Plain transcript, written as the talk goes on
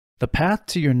The path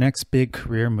to your next big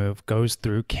career move goes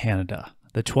through Canada.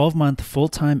 The 12-month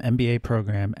full-time MBA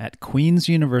program at Queen's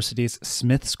University's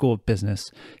Smith School of Business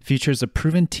features a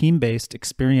proven team-based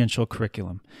experiential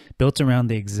curriculum built around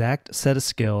the exact set of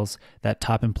skills that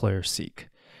top employers seek.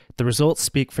 The results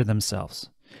speak for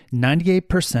themselves.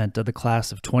 98% of the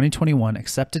class of 2021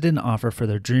 accepted an offer for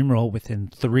their dream role within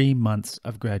 3 months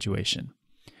of graduation.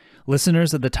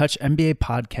 Listeners of the Touch MBA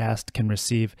podcast can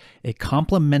receive a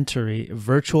complimentary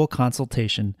virtual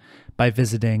consultation by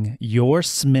visiting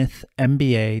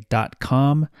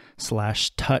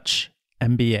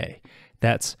yoursmithmba.com/touchmba.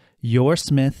 That's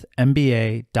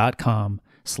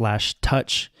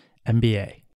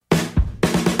yoursmithmba.com/touchmba.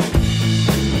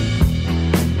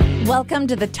 Welcome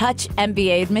to the Touch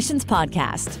MBA Admissions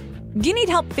Podcast. Do you need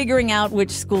help figuring out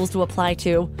which schools to apply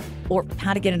to or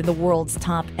how to get into the world's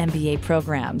top MBA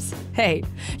programs? Hey,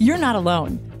 you're not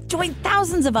alone. Join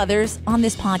thousands of others on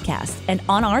this podcast and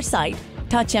on our site,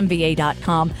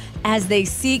 touchmba.com, as they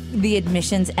seek the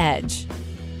admissions edge.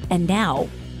 And now,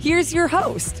 here's your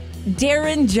host,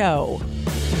 Darren Joe.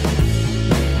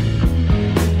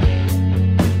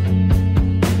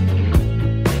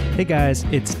 Hey guys,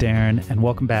 it's Darren, and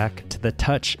welcome back to the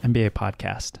Touch MBA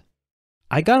podcast.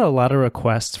 I got a lot of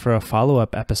requests for a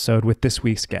follow-up episode with this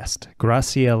week's guest,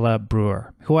 Graciela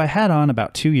Brewer, who I had on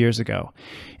about 2 years ago.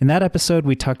 In that episode,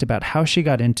 we talked about how she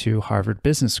got into Harvard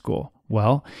Business School.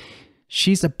 Well,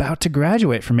 she's about to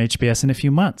graduate from HBS in a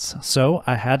few months, so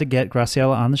I had to get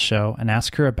Graciela on the show and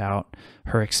ask her about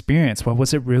her experience. What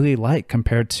was it really like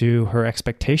compared to her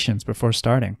expectations before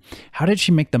starting? How did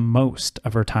she make the most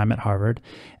of her time at Harvard?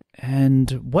 And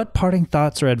what parting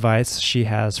thoughts or advice she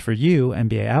has for you,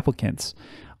 MBA applicants,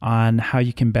 on how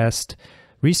you can best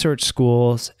research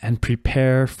schools and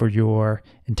prepare for your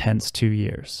intense 2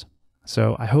 years.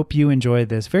 So I hope you enjoy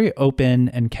this very open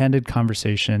and candid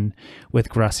conversation with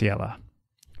Graciela.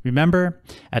 Remember,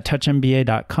 at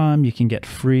touchmba.com, you can get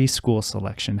free school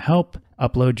selection help,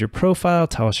 upload your profile,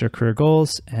 tell us your career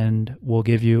goals, and we'll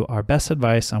give you our best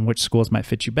advice on which schools might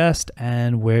fit you best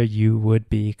and where you would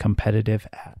be competitive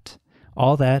at.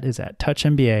 All that is at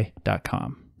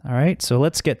touchmba.com. All right, so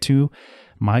let's get to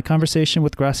my conversation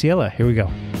with Graciela. Here we go.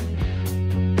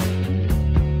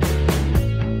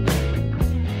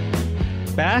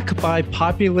 Back by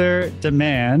popular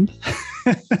demand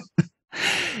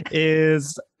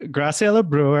is Graciela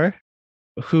Brewer,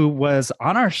 who was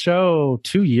on our show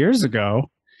 2 years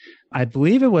ago. I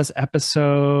believe it was let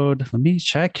me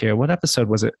check here. What episode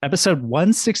was it? Episode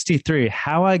 163,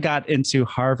 How I Got into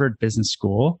Harvard Business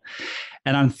School.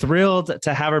 And I'm thrilled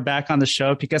to have her back on the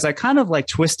show because I kind of like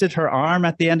twisted her arm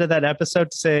at the end of that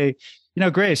episode to say,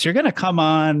 Grace, you're going to come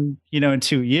on, in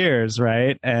 2 years,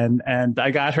 right? And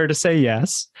I got her to say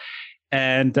yes.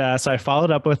 And so I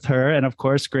followed up with her. And of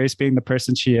course, Grace, being the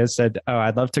person she is, said, oh,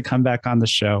 I'd love to come back on the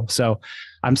show. So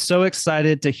I'm so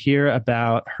excited to hear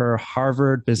about her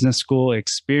Harvard Business School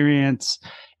experience.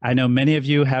 I know many of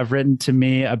you have written to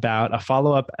me about a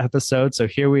follow-up episode. So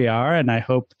here we are. And I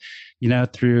hope,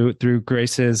 through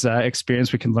Grace's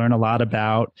experience, we can learn a lot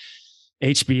about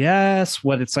HBS,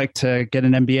 what it's like to get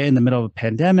an MBA in the middle of a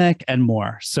pandemic, and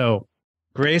more. So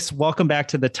Grace, welcome back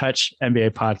to the Touch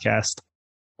MBA podcast.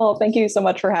 Well, thank you so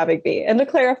much for having me. And to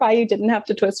clarify, you didn't have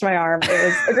to twist my arm. It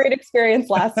was a great experience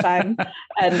last time.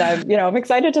 And I'm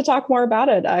excited to talk more about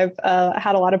it. I've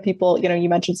had a lot of people, you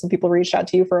mentioned some people reached out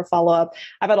to you for a follow-up.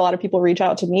 I've had a lot of people reach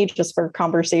out to me just for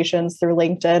conversations through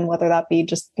LinkedIn, whether that be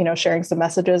just, sharing some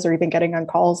messages or even getting on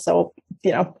calls. So,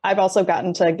 I've also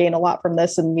gotten to gain a lot from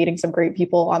this and meeting some great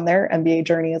people on their MBA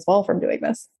journey as well from doing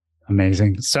this.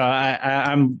 Amazing. So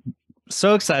I'm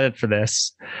so excited for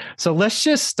this. So let's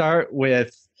just start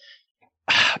with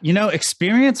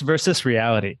experience versus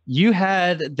reality. You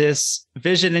had this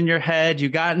vision in your head. You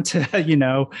got into,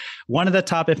 one of the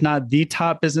top, if not the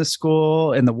top business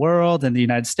school in the world, in the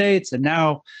United States. And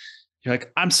now you're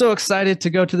like, I'm so excited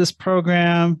to go to this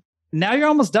program. Now you're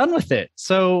almost done with it.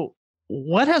 So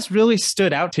what has really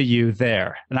stood out to you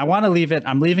there? And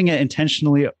I'm leaving it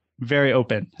intentionally very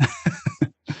open.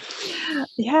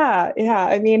 Yeah.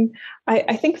 I mean,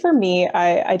 I think for me,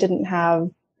 I didn't have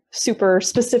super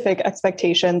specific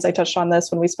expectations. I touched on this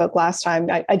when we spoke last time.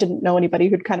 I didn't know anybody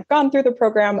who'd kind of gone through the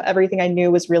program. Everything I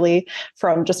knew was really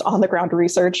from just on the ground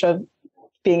research of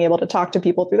being able to talk to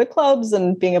people through the clubs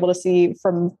and being able to see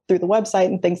through the website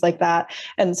and things like that.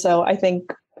 And so I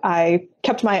think I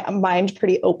kept my mind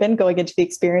pretty open going into the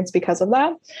experience because of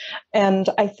that. And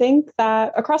I think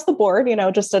that across the board,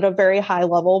 just at a very high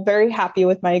level, very happy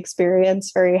with my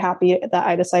experience, very happy that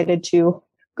I decided to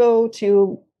go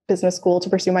to business school to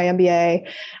pursue my MBA.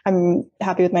 I'm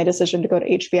happy with my decision to go to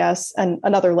HBS. And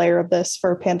another layer of this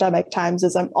for pandemic times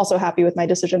is I'm also happy with my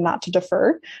decision not to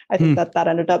defer. I think that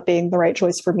ended up being the right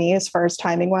choice for me as far as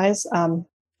timing wise.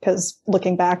 Because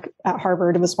looking back at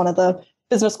Harvard, it was one of the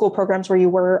business school programs where you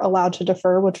were allowed to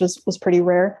defer, which was pretty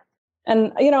rare.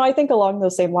 And, I think along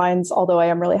those same lines, although I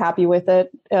am really happy with it,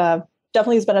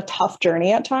 definitely has been a tough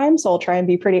journey at times. So I'll try and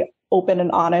be pretty open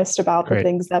and honest about the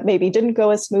things that maybe didn't go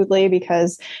as smoothly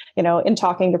because, in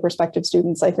talking to prospective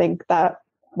students, I think that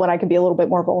when I can be a little bit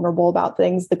more vulnerable about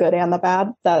things, the good and the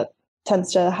bad, that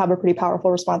tends to have a pretty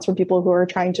powerful response from people who are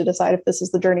trying to decide if this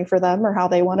is the journey for them or how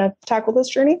they want to tackle this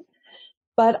journey.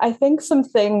 But I think some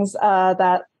things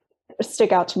that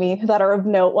stick out to me that are of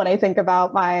note when I think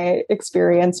about my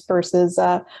experience versus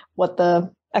what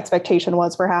the expectation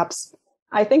was, perhaps.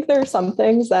 I think there are some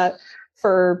things that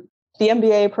for the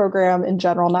MBA program in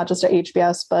general, not just at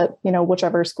HBS, but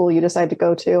whichever school you decide to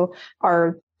go to,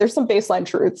 there's some baseline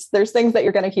truths. There's things that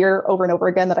you're going to hear over and over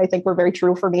again that I think were very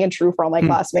true for me and true for all my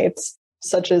classmates,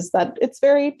 such as that it's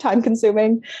very time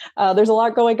consuming. There's a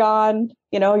lot going on.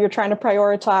 You're trying to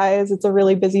prioritize. It's a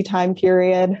really busy time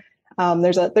period.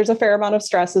 There's a fair amount of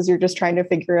stress as you're just trying to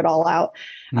figure it all out.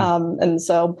 And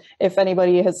so if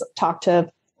anybody has talked to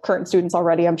current students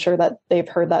already, I'm sure that they've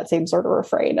heard that same sort of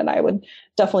refrain. And I would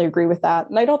definitely agree with that.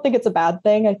 And I don't think it's a bad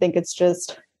thing. I think it's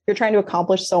just you're trying to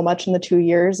accomplish so much in the 2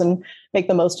 years and make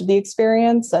the most of the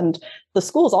experience. And the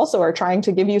schools also are trying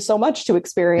to give you so much to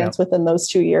experience within those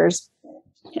 2 years.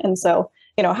 And so,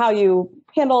 how you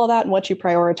handle all that and what you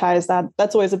prioritize,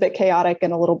 that's always a bit chaotic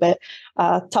and a little bit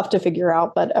tough to figure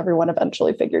out, but everyone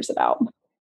eventually figures it out.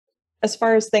 As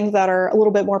far as things that are a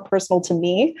little bit more personal to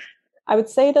me, I would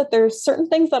say that there's certain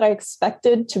things that I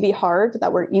expected to be hard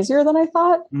that were easier than I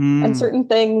thought, and certain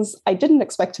things I didn't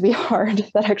expect to be hard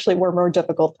that actually were more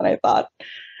difficult than I thought.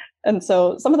 And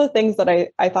so some of the things that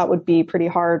I thought would be pretty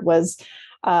hard was,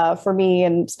 for me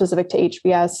and specific to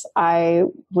HBS, I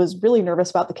was really nervous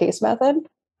about the case method.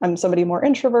 I'm somebody more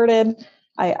introverted.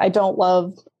 I don't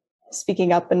love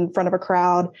speaking up in front of a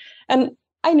crowd. And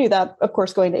I knew that, of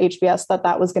course, going to HBS,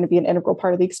 that was going to be an integral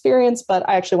part of the experience, but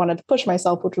I actually wanted to push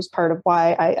myself, which was part of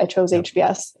why I chose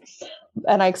HBS.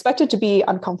 And I expected to be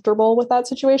uncomfortable with that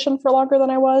situation for longer than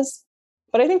I was.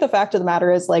 But I think the fact of the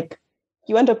matter is,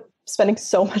 you end up spending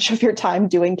so much of your time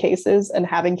doing cases and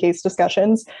having case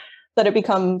discussions that it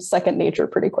becomes second nature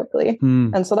pretty quickly.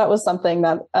 And so that was something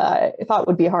that I thought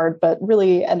would be hard, but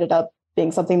really ended up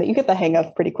being something that you get the hang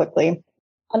of pretty quickly.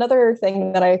 Another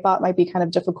thing that I thought might be kind of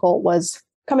difficult was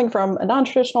coming from a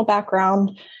non-traditional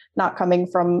background, not coming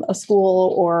from a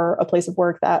school or a place of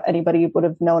work that anybody would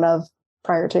have known of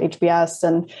prior to HBS,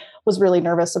 and was really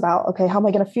nervous about, okay, how am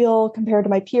I going to feel compared to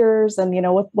my peers? And,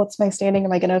 what's my standing?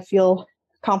 Am I going to feel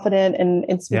confident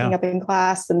in speaking up in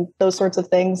class and those sorts of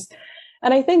things?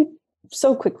 And I think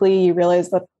so quickly you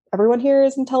realize that everyone here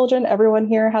is intelligent. Everyone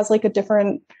here has a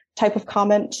different type of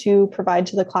comment to provide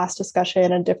to the class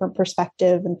discussion and different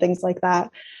perspective and things like that.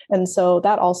 And so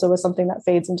that also is something that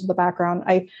fades into the background.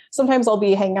 Sometimes I'll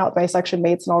be hanging out with my section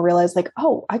mates and I'll realize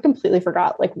oh, I completely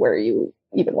forgot where you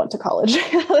even went to college,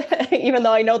 even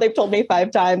though I know they've told me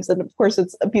 5 times. And of course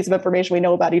it's a piece of information we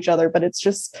know about each other, but it's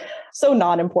just so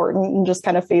non-important and just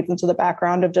kind of fades into the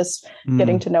background of just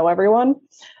getting to know everyone.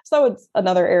 So that was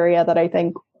another area that I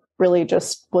think really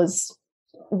just was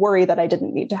worry that I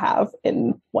didn't need to have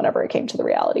in whenever it came to the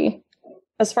reality.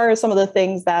 As far as some of the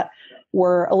things that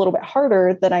were a little bit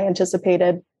harder than I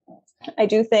anticipated, I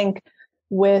do think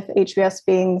with HBS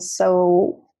being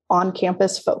so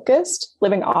on-campus focused,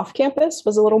 living off campus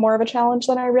was a little more of a challenge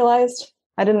than I realized.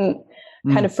 I didn't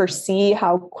kind of foresee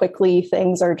how quickly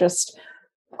things are just,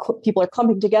 people are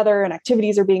clumping together and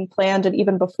activities are being planned. And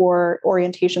even before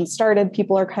orientation started,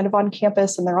 people are kind of on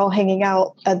campus and they're all hanging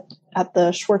out at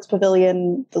the Schwartz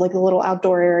Pavilion, the little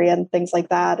outdoor area and things like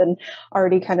that, and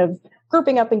already kind of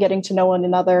grouping up and getting to know one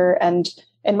another. And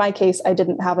in my case, I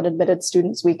didn't have an admitted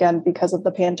students weekend because of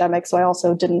the pandemic. So I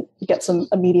also didn't get some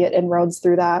immediate inroads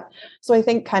through that. So I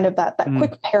think kind of that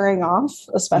quick pairing off,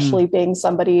 especially being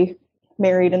somebody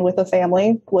married and with a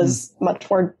family, was much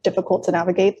more difficult to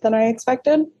navigate than I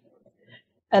expected.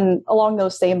 And along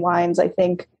those same lines, I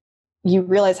think you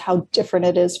realize how different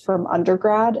it is from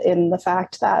undergrad in the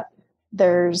fact that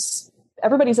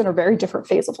everybody's in a very different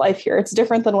phase of life here. It's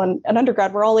different than when an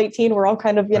undergrad, we're all 18, we're all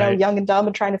kind of, young and dumb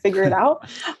and trying to figure it out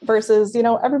versus,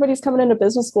 everybody's coming into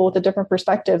business school with a different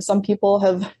perspective. Some people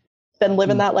have been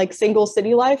living that like single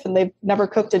city life and they've never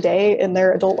cooked a day in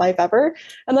their adult life ever.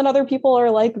 And then other people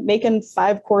are like making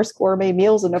 5-course gourmet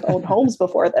meals in their own homes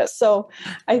before this. So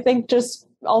I think just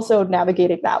also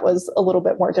navigating that was a little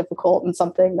bit more difficult and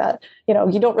something that, you know,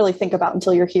 you don't really think about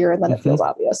until you're here and then it feels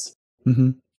obvious.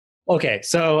 Okay.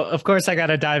 So of course I got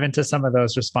to dive into some of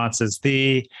those responses.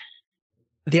 The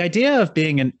idea of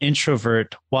being an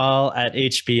introvert while at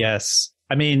HBS,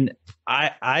 I mean,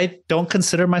 I don't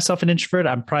consider myself an introvert.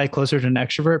 I'm probably closer to an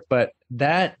extrovert, but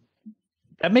that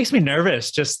makes me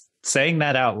nervous just saying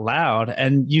that out loud.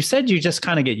 And you said you just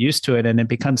kind of get used to it and it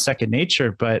becomes second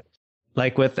nature. But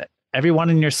like with everyone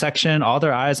in your section, all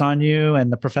their eyes on you,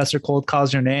 and the professor cold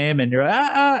calls your name, and you're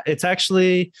it's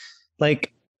actually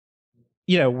like,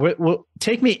 you know,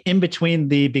 take me in between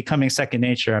the becoming second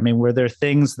nature. I mean, were there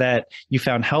things that you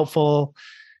found helpful,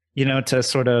 you know, to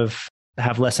sort of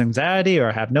have less anxiety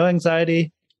or have no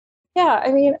anxiety? Yeah,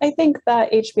 I mean, I think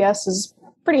that HBS is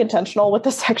pretty intentional with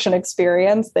the section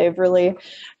experience. They've really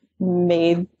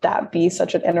made that be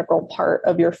such an integral part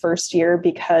of your first year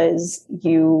because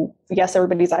yes,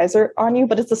 everybody's eyes are on you,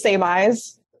 but it's the same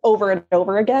eyes over and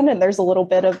over again. And there's a little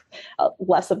bit of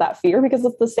less of that fear because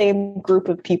it's the same group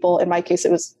of people. In my case,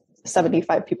 it was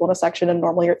 75 people in a section and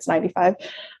normally it's 95.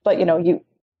 But, you know,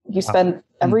 you spend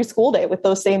every school day with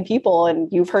those same people and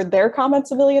you've heard their comments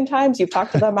a million times. You've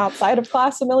talked to them outside of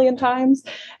class a million times.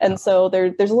 And so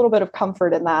there's a little bit of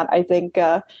comfort in that. I think,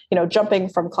 you know, jumping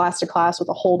from class to class with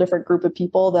a whole different group of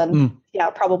people, then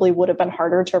probably would have been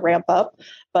harder to ramp up,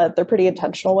 but they're pretty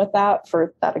intentional with that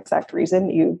for that exact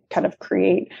reason. You kind of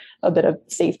create a bit of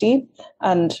safety.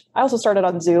 And I also started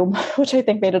on Zoom, which I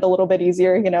think made it a little bit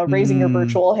easier. You know, raising your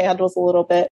virtual hand was a little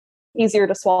bit easier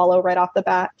to swallow right off the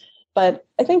bat. But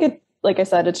I think like I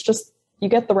said, it's just, you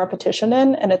get the repetition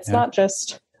in, and it's not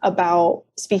just about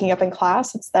speaking up in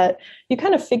class. It's that you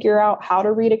kind of figure out how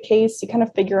to read a case. You kind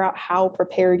of figure out how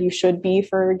prepared you should be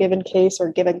for a given case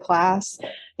or given class.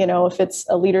 You know, if it's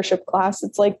a leadership class,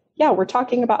 it's like, yeah, we're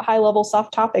talking about high level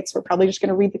soft topics. We're probably just going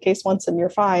to read the case once and you're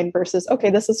fine versus, okay,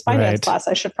 this is finance class.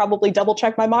 I should probably double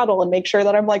check my model and make sure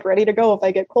that I'm like ready to go if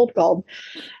I get cold called.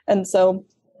 And so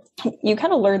you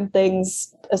kind of learn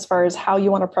things as far as how you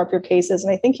want to prep your cases.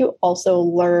 And I think you also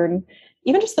learn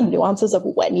even just the nuances of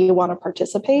when you want to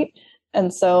participate.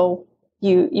 And so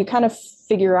you kind of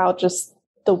figure out just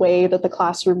the way that the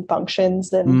classroom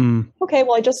functions. And okay,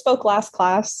 well, I just spoke last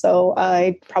class, so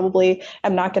I probably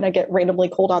am not going to get randomly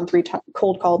cold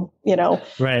called, you know,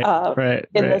 in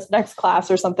this next class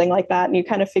or something like that. And you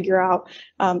kind of figure out,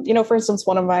 you know, for instance,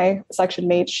 one of my section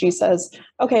mates, she says,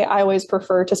 okay, I always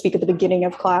prefer to speak at the beginning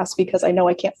of class because I know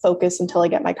I can't focus until I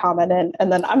get my comment in.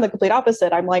 And then I'm the complete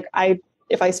opposite. I'm like,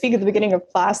 if I speak at the beginning of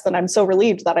class, then I'm so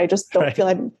relieved that I just don't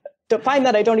find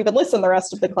that I don't even listen the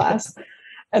rest of the class.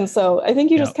 And so I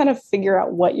think you just kind of figure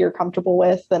out what you're comfortable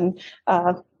with. And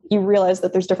you realize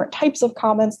that there's different types of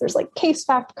comments. There's like case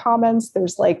fact comments.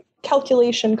 There's like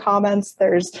calculation comments.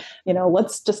 There's, you know,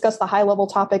 let's discuss the high level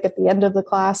topic at the end of the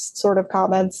class sort of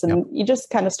comments. And you just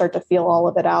kind of start to feel all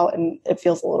of it out and it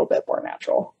feels a little bit more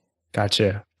natural.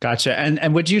 Gotcha.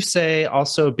 And would you say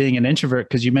also being an introvert,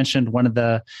 because you mentioned one of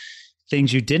the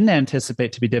things you didn't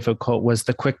anticipate to be difficult was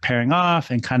the quick pairing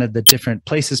off and kind of the different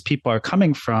places people are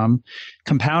coming from,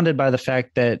 compounded by the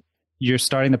fact that you're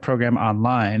starting the program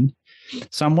online.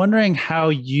 So I'm wondering how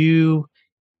you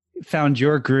found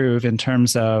your groove in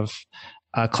terms of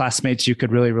classmates you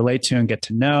could really relate to and get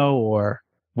to know or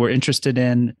were interested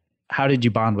in. How did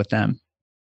you bond with them?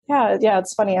 Yeah,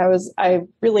 it's funny. I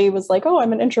really was like, oh,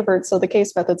 I'm an introvert, so the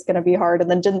case method's going to be hard, and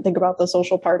then didn't think about the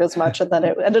social part as much. And then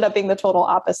it ended up being the total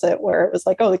opposite, where it was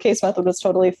like, oh, the case method was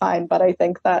totally fine, but I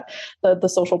think that the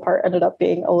social part ended up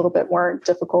being a little bit more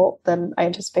difficult than I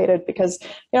anticipated because,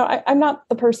 you know, I'm not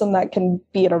the person that can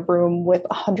be in a room with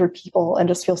 100 people and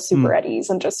just feel super at ease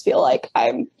and just feel like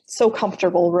I'm so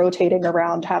comfortable rotating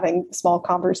around having small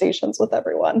conversations with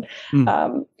everyone.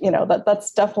 You know,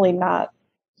 that's definitely not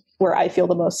where I feel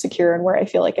the most secure and where I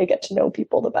feel like I get to know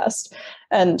people the best.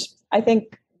 And I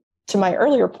think to my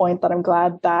earlier point that I'm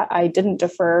glad that I didn't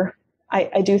defer,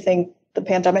 I do think the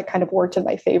pandemic kind of worked in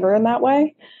my favor in that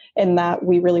way, in that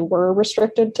we really were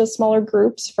restricted to smaller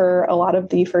groups for a lot of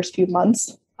the first few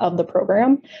months of the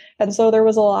program. And so there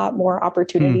was a lot more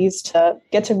opportunities to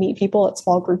get to meet people at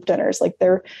small group dinners. Like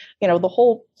you know, the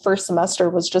whole first semester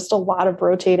was just a lot of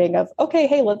rotating of, okay,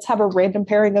 hey, let's have a random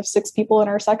pairing of 6 people in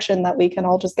our section that we can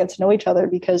all just get to know each other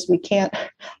because we can't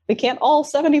all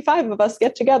 75 of us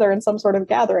get together in some sort of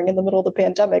gathering in the middle of the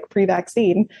pandemic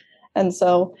pre-vaccine. And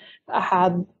so I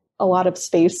had a lot of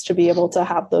space to be able to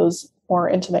have those more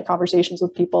intimate conversations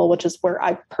with people, which is where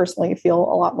I personally feel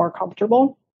a lot more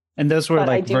comfortable. And those were But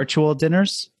like virtual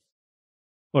dinners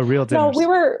or real dinners?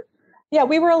 No,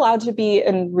 we were allowed to be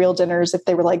in real dinners if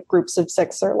they were like groups of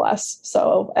 6 or less.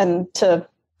 So, and to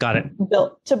Got it.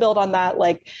 build on that,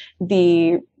 like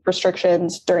the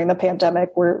restrictions during the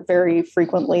pandemic were very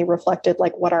frequently reflected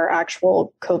like what our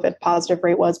actual COVID positive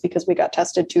rate was, because we got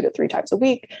tested 2 to 3 times a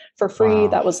week for free. Wow.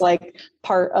 That was like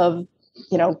part of,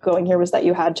 going here, was that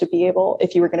you had to be able,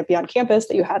 if you were going to be on campus,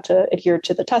 that you had to adhere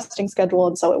to the testing schedule.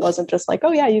 And so it wasn't just like,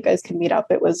 oh yeah, you guys can meet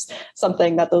up. It was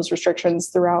something that those restrictions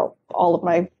throughout all of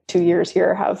my 2 years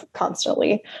here have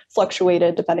constantly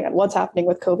fluctuated depending on what's happening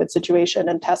with COVID situation,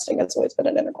 and testing has always been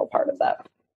an integral part of that.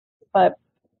 But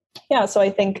yeah, so I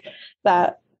think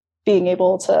that being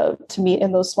able to meet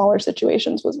in those smaller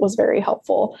situations was very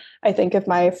helpful. I think if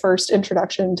my first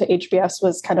introduction to HBS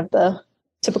was kind of the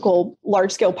typical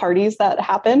large scale parties that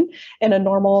happen in a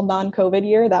normal non-COVID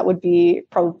year, that would be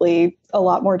probably a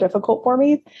lot more difficult for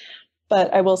me.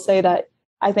 But I will say that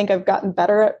I think I've gotten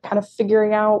better at kind of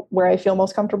figuring out where I feel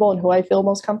most comfortable and who I feel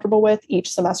most comfortable with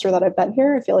each semester that I've been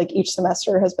here. I feel like each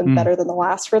semester has been better than the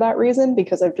last for that reason,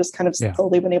 because I've just kind of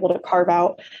slowly been able to carve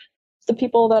out the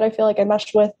people that I feel like I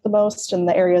meshed with the most and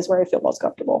the areas where I feel most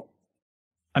comfortable.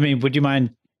 I mean, would you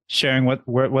mind sharing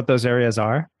what those areas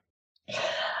are?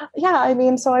 Yeah, I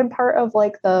mean, so I'm part of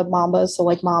like the Mambas, so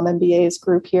like Mom MBA's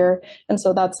group here. And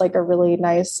so that's like a really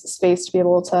nice space to be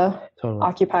able to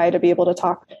occupy, to be able to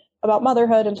talk about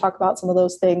motherhood and talk about some of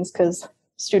those things, because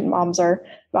student moms are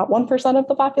about 1% of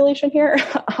the population here.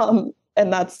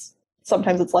 And that's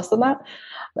sometimes it's less than that.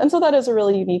 And so that is a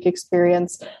really unique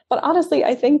experience. But honestly,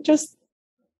 I think just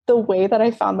the way that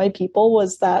I found my people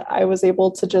was that I was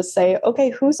able to just say, okay,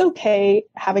 who's okay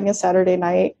having a Saturday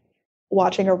night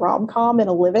watching a rom-com in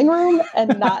a living room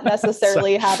and not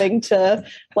necessarily having to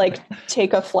like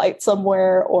take a flight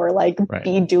somewhere or like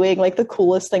be doing like the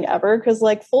coolest thing ever. Cause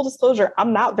like full disclosure,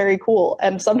 I'm not very cool.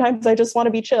 And sometimes I just want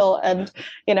to be chill. And,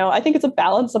 I think it's a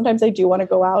balance. Sometimes I do want to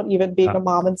go out, even being a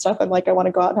mom and stuff. I'm like, I want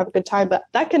to go out and have a good time, but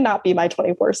that cannot be my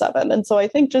 24/7. And so I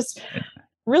think just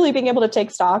really being able to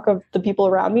take stock of the people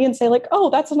around me and say like, oh,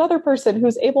 that's another person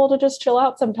who's able to just chill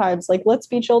out sometimes. Like, let's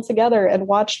be chill together and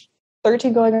watch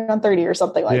 13 going on 30 or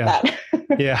something like that.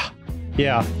 Yeah.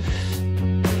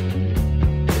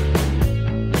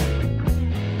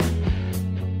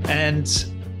 And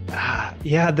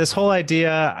this whole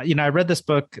idea, I read this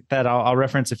book that I'll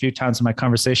reference a few times in my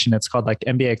conversation. It's called like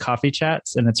MBA Coffee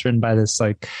Chats, and it's written by this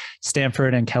like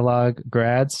Stanford and Kellogg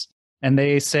grads. And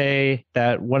they say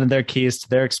that one of their keys to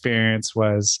their experience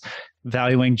was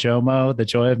valuing JOMO, the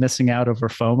joy of missing out, over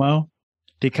FOMO,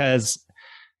 because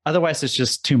otherwise it's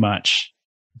just too much.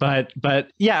 But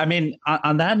yeah, I mean,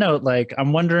 on that note, like,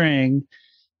 I'm wondering,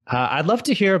 I'd love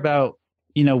to hear about,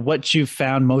 what you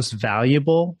found most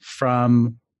valuable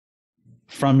from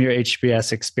your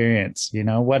HBS experience.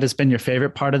 What has been your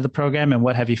favorite part of the program, and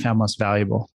what have you found most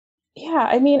valuable? Yeah,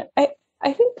 I mean,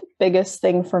 I think the biggest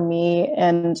thing for me,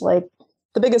 and like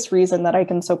the biggest reason that I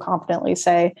can so confidently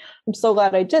say, I'm so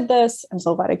glad I did this, I'm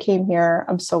so glad I came here,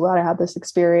 I'm so glad I had this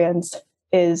experience,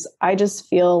 is I just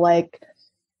feel like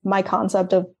my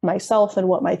concept of myself and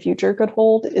what my future could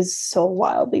hold is so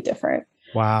wildly different.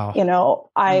 Wow.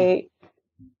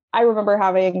 I remember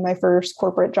having my first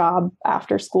corporate job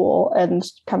after school and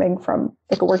coming from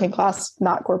like a working class,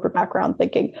 not corporate background,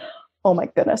 thinking, oh my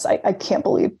goodness, I can't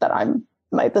believe that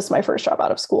this is my first job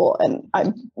out of school and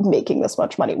I'm making this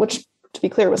much money, which, to be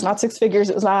clear, was not 6 figures.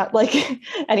 It was not like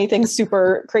anything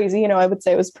super crazy. I would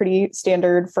say it was pretty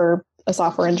standard for a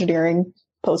software engineering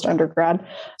post-undergrad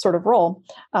sort of role,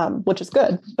 which is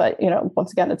good. But,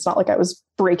 once again, it's not like I was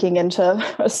breaking into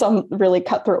some really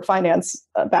cutthroat finance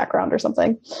background or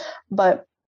something.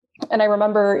 And I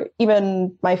remember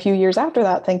even my few years after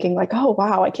that thinking like, oh,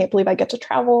 wow, I can't believe I get to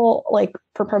travel like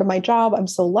for part of my job. I'm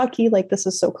so lucky. Like, this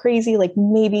is so crazy. Like,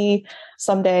 maybe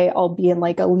someday I'll be in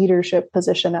like a leadership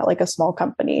position at like a small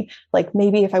company. Like,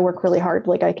 maybe if I work really hard,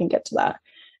 like I can get to that.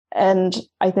 And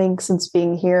I think since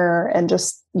being here and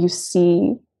just you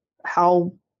see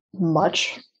how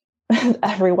much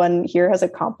everyone here has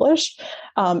accomplished.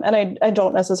 And I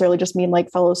don't necessarily just mean like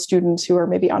fellow students who are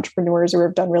maybe entrepreneurs or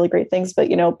have done really great things, but,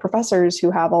 professors who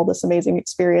have all this amazing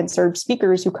experience, or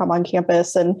speakers who come on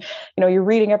campus and, you're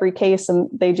reading every case and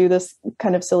they do this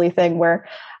kind of silly thing where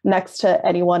next to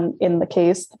anyone in the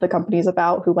case the company's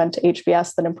about who went to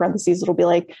HBS, then in parentheses, it'll be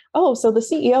like, oh, so the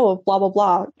CEO of blah, blah,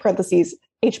 blah, parentheses,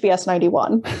 HBS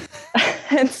 91.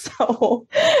 And so,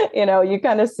 you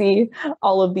kind of see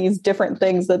all of these different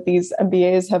things that these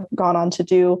MBAs have gone on to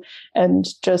do, and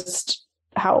just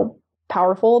how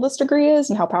powerful this degree is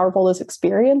and how powerful this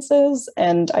experience is.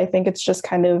 And I think it's just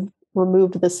kind of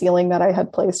removed the ceiling that I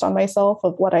had placed on myself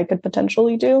of what I could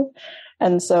potentially do.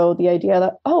 And so the idea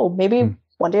that, oh, maybe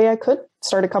one day I could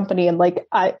start a company and like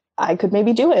I could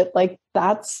maybe do it. Like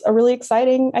that's a really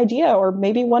exciting idea. Or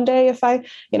maybe one day if I,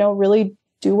 really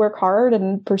do work hard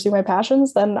and pursue my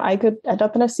passions, then I could end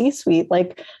up in a C-suite.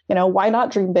 Like, why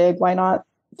not dream big? Why not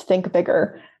think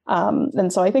bigger?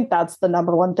 And so I think that's the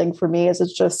number one thing for me is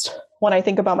it's just when I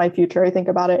think about my future, I think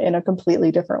about it in a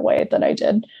completely different way than I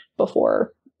did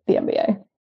before the MBA.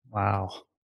 Wow.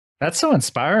 That's so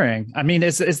inspiring. I mean,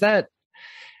 is it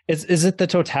the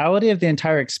totality of the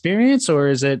entire experience, or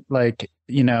is it like,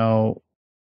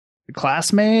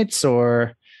 classmates,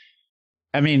 or,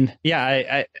 I mean,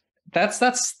 yeah,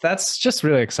 that's just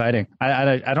really exciting.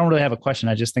 I don't really have a question.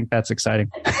 I just think that's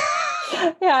exciting.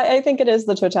 Yeah, I think it is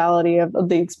the totality of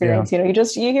the experience. Yeah.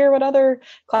 You hear what other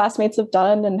classmates have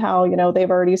done and how, they've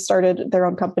already started their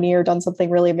own company or done something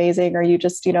really amazing. Or you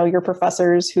just, your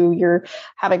professors who you're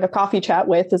having a coffee chat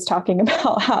with is talking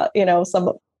about how,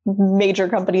 some major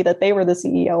company that they were the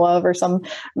CEO of, or some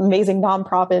amazing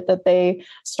nonprofit that they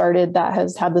started that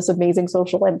has had this amazing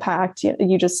social impact.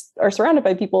 You just are surrounded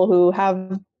by people who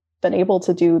have been able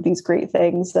to do these great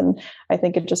things. And I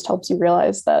think it just helps you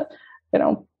realize that,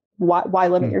 why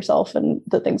limit yourself and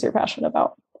the things you're passionate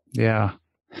about? Yeah.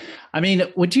 I mean,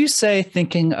 would you say,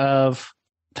 thinking of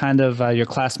kind of your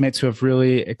classmates who have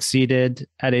really exceeded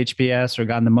at HBS or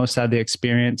gotten the most out of the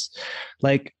experience,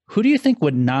 like who do you think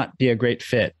would not be a great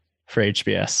fit for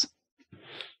HBS?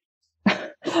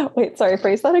 Wait, sorry,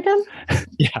 phrase that again?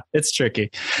 Yeah, it's tricky.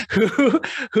 Who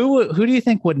do you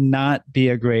think would not be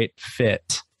a great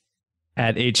fit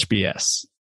at HBS?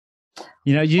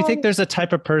 You think there's a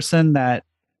type of person that,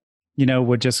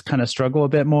 would just kind of struggle a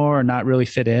bit more or not really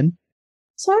fit in?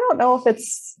 So I don't know if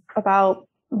it's about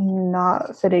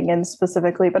not fitting in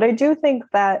specifically, but I do think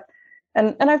that,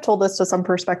 and I've told this to some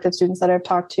prospective students that I've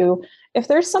talked to, if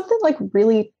there's something like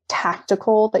really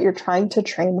tactical that you're trying to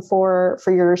train for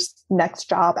your next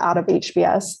job out of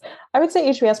HBS, I would say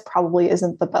HBS probably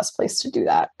isn't the best place to do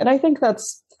that. And I think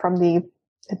that's from the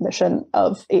admission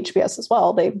of HBS as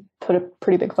well. They put a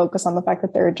pretty big focus on the fact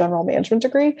that they're a general management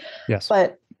degree. Yes.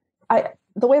 But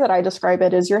the way that I describe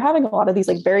it is you're having a lot of these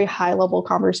like very high level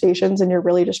conversations and you're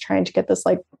really just trying to get this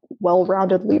like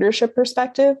well-rounded leadership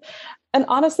perspective. And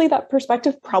honestly, that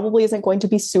perspective probably isn't going to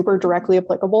be super directly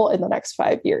applicable in the next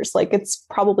 5 years. Like it's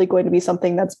probably going to be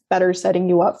something that's better setting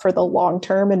you up for the long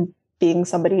term and being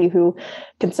somebody who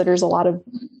considers a lot of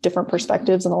different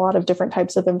perspectives and a lot of different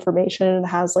types of information and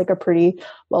has like a pretty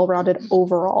well-rounded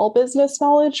overall business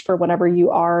knowledge for whenever you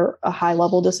are a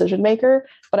high-level decision maker.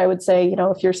 But I would say,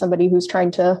 if you're somebody who's trying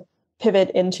to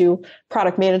pivot into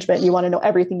product management, you want to know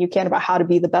everything you can about how to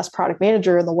be the best product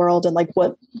manager in the world and like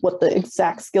what the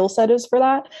exact skill set is for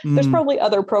that. There's probably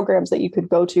other programs that you could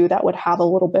go to that would have a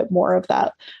little bit more of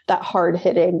that hard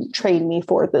hitting, train me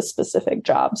for this specific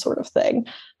job sort of thing.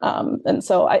 And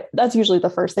so that's usually the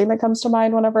first thing that comes to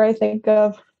mind whenever I think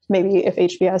of maybe if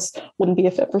HBS wouldn't be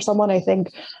a fit for someone. I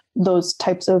think those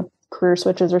types of career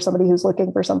switches or somebody who's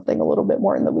looking for something a little bit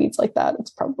more in the weeds like that, it's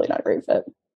probably not a great fit.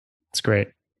 That's great.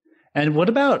 And what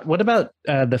about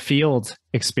the field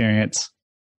experience?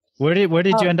 Where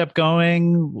did you end up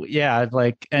going? Yeah,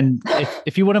 like, and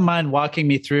if you wouldn't mind walking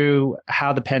me through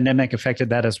how the pandemic affected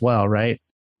that as well, right?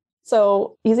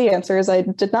 So easy answer is I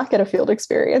did not get a field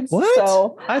experience. What?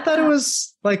 So I thought it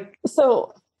was like.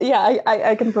 So yeah,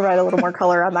 I can provide a little more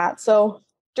color on that. So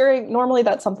normally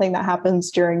that's something that happens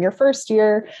during your first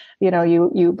year.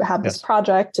 You have this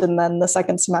project, and then the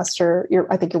second semester,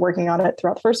 I think you're working on it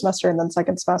throughout the first semester, and then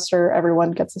second semester,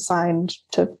 everyone gets assigned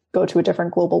to go to a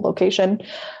different global location.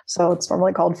 So it's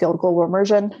normally called field global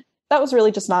immersion. That was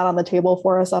really just not on the table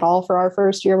for us at all for our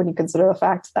first year when you consider the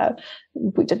fact that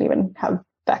we didn't even have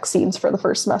vaccines for the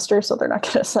first semester. So they're not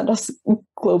going to send us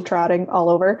globetrotting all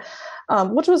over,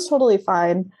 which was totally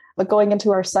fine. But going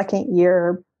into our second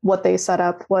year, what they set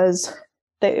up was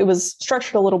it was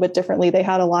structured a little bit differently. They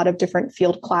had a lot of different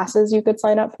field classes you could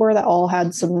sign up for that all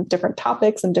had some different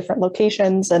topics and different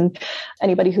locations. And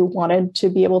anybody who wanted to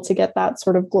be able to get that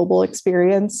sort of global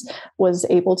experience was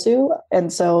able to.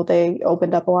 And so they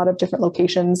opened up a lot of different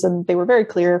locations, and they were very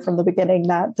clear from the beginning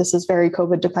that this is very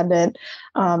COVID dependent.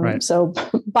 Right. So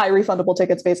buy refundable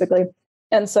tickets, basically.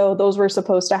 And so those were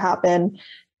supposed to happen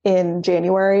in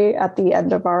January at the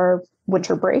end of our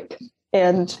winter break.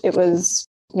 And it was,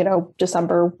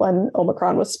 December when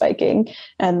Omicron was spiking,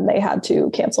 and they had to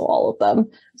cancel all of them.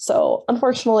 So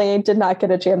unfortunately, did not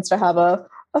get a chance to have a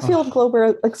field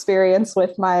global experience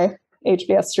with my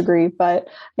HBS degree. But,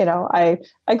 I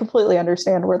completely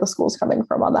understand where the school's coming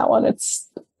from on that one. It's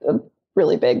a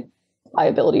really big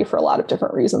liability for a lot of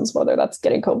different reasons, whether that's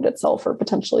getting COVID itself or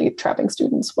potentially trapping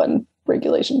students when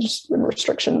regulations and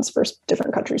restrictions for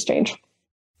different countries change.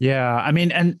 Yeah.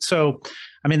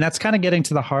 That's kind of getting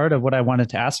to the heart of what I wanted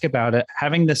to ask about it.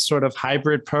 Having this sort of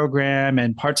hybrid program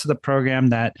and parts of the program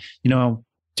that,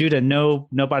 due to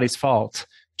nobody's fault,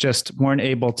 just weren't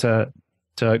able to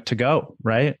go,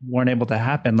 right? Weren't able to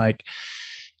happen. Like,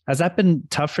 has that been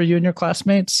tough for you and your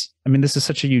classmates? I mean, this is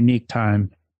such a unique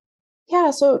time.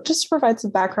 Yeah. So just to provide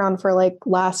some background for like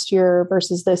last year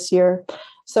versus this year.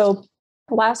 So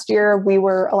last year we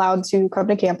were allowed to come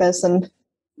to campus, and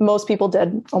most people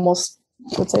did. Almost,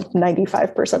 let's say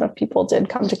 95% of people did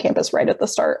come to campus right at the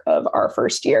start of our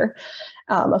first year.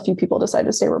 A few people decided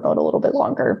to stay remote a little bit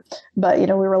longer, but we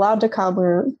were allowed to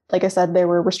come. Like I said, there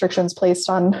were restrictions placed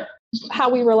on how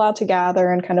we were allowed to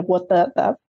gather and kind of what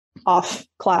the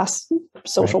off-class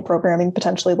social programming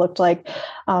potentially looked like.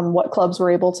 What clubs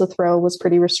were able to throw was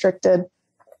pretty restricted.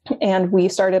 And we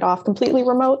started off completely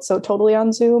remote, so totally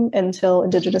on Zoom until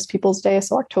Indigenous Peoples Day,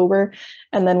 so October.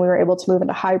 And then we were able to move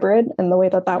into hybrid. And the way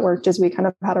that worked is we kind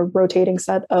of had a rotating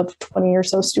set of 20 or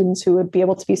so students who would be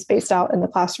able to be spaced out in the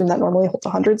classroom that normally holds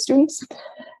 100 students.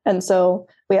 And so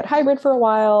we had hybrid for a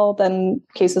while, then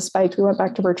cases spiked, we went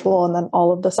back to virtual, and then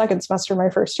all of the second semester, my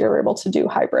first year, we were able to do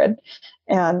hybrid.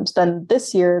 And then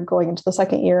this year, going into the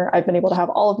second year, I've been able to have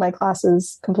all of my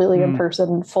classes completely in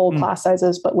person, full class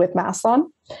sizes, but with masks on.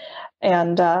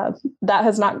 And that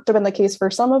has not been the case for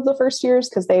some of the first years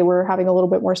because they were having a little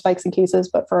bit more spikes in cases.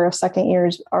 But for our second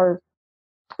years, our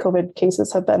COVID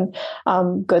cases have been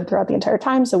good throughout the entire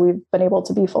time. So we've been able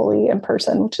to be fully in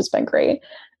person, which has been great.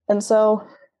 And so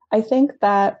I think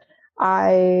that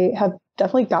I have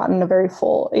definitely gotten a very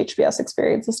full HBS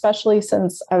experience, especially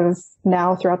since I've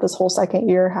now throughout this whole second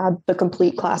year had the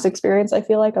complete class experience, I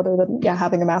feel like, other than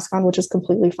having a mask on, which is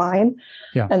completely fine.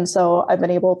 Yeah. And so I've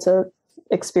been able to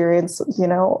experience,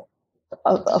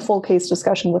 a full case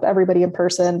discussion with everybody in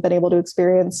person, been able to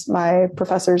experience my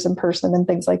professors in person and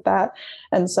things like that.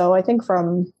 And so I think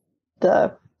from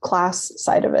the class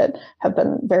side of it, have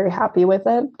been very happy with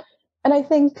it. And I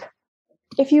think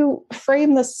if you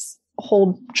frame this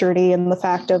whole journey in the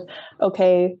fact of,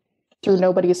 okay, through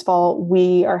nobody's fault,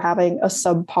 we are having a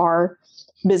subpar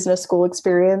business school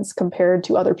experience compared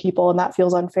to other people, and that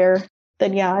feels unfair,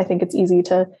 then I think it's easy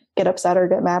to get upset or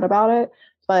get mad about it.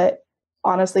 But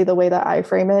honestly, the way that I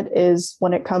frame it is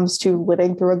when it comes to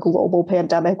living through a global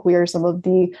pandemic, we are some of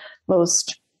the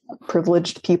most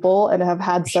privileged people and have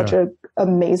had such an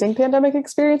amazing pandemic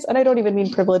experience. And I don't even mean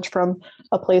privilege from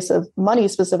a place of money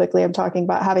specifically. I'm talking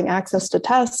about having access to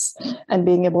tests and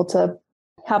being able to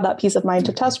have that peace of mind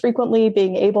to test frequently,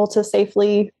 being able to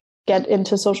safely get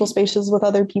into social spaces with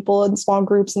other people in small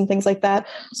groups and things like that.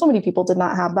 So many people did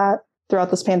not have that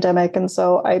throughout this pandemic. And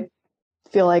so I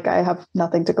feel like I have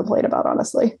nothing to complain about,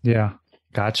 honestly. Yeah.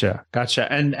 Gotcha.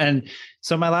 And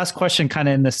so my last question kind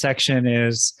of in this section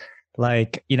is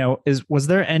like, was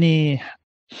there any,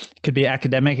 could be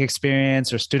academic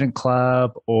experience or student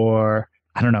club or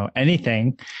I don't know,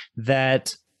 anything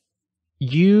that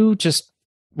you just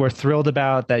were thrilled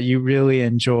about, that you really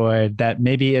enjoyed, that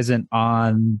maybe isn't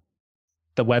on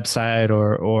the website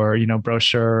or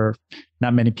brochure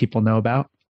not many people know about?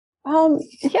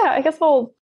 I guess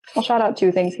I'll shout out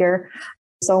two things here.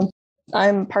 So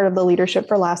I'm part of the leadership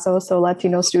for LASO, so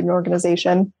Latino Student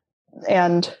Organization.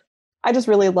 And I just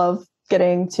really love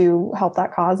getting to help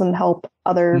that cause and help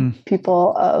other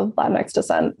people of Latinx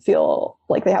descent feel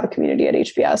like they have a community at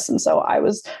HBS. And so I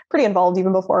was pretty involved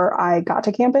even before I got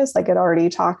to campus. Like I'd already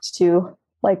talked to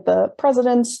like the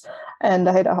presidents, and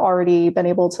I had already been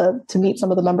able to meet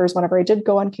some of the members whenever I did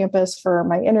go on campus for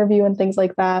my interview and things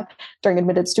like that. During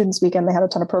Admitted Students Weekend, they had a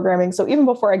ton of programming. So even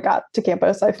before I got to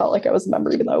campus, I felt like I was a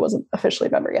member, even though I wasn't officially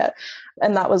a member yet.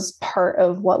 And that was part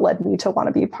of what led me to want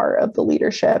to be part of the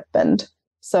leadership. And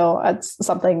so it's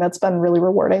something that's been really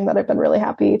rewarding that I've been really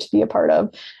happy to be a part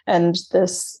of. And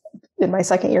this, in my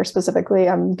second year specifically,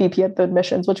 I'm VP of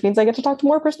admissions, which means I get to talk to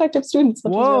more prospective students.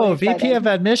 Whoa, really VP of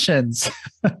admissions.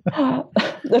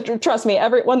 Trust me,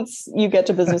 once you get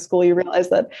to business school, you realize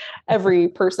that every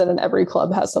person in every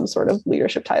club has some sort of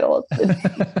leadership title.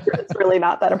 It's really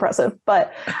not that impressive,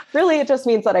 but really it just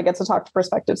means that I get to talk to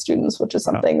prospective students, which is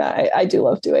something that I do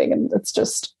love doing. And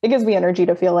it gives me energy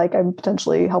to feel like I'm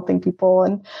potentially helping people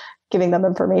and giving them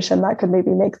information that could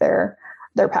maybe make their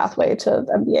pathway to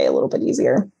MBA a little bit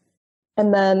easier.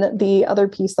 And then the other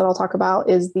piece that I'll talk about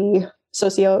is the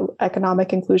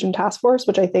Socioeconomic Inclusion Task Force,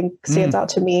 which I think stands out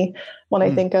to me when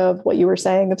I think of what you were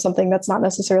saying, of something that's not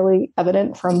necessarily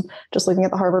evident from just looking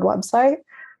at the Harvard website.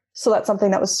 So that's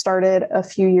something that was started a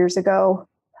few years ago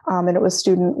and it was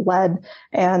student led.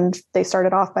 And they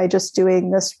started off by just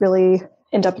doing this really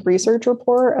in-depth research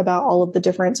report about all of the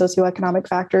different socioeconomic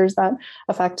factors that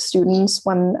affect students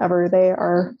whenever they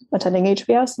are attending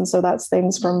HBS. And so that's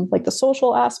things from like the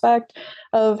social aspect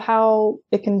of how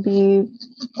it can be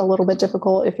a little bit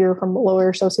difficult if you're from a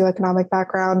lower socioeconomic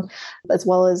background, as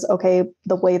well as, okay,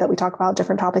 the way that we talk about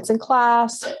different topics in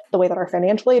class, the way that our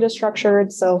financial aid is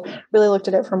structured. So really looked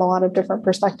at it from a lot of different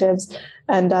perspectives.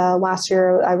 And last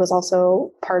year, I was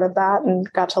also part of that and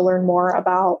got to learn more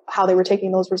about how they were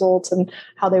taking those results and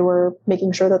how they were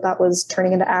making sure that that was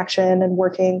turning into action and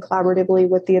working collaboratively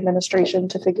with the administration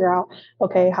to figure out,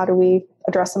 okay, how do we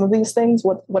address some of these things?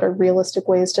 What are realistic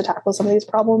ways to tackle some of these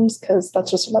problems? Because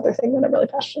that's just another thing that I'm really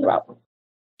passionate about.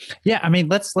 Yeah, I mean,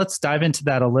 let's dive into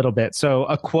that a little bit. So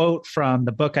a quote from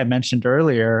the book I mentioned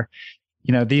earlier,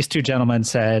 these two gentlemen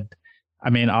said, I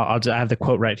mean, I have the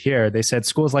quote right here. They said,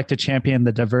 schools like to champion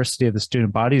the diversity of the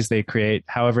student bodies they create.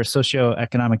 However,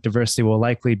 socioeconomic diversity will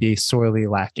likely be sorely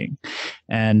lacking.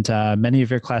 And many of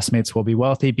your classmates will be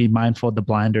wealthy. Be mindful of the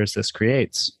blinders this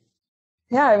creates.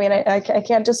 Yeah, I mean, I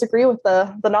can't disagree with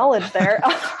the knowledge there.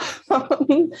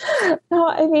 No,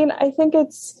 I mean, I think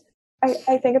it's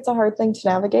a hard thing to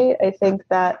navigate. I think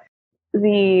that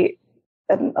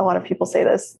and a lot of people say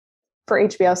this, for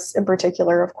HBS in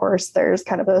particular, of course, there's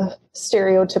kind of a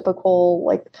stereotypical,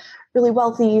 like really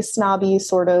wealthy, snobby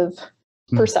sort of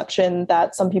perception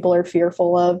that some people are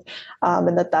fearful of,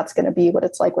 and that's going to be what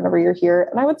it's like whenever you're here.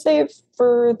 And I would say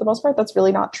for the most part, that's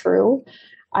really not true.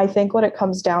 I think what it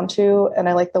comes down to, and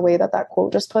I like the way that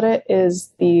quote just put it,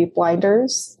 is the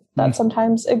blinders that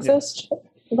sometimes exist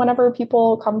whenever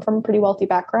people come from pretty wealthy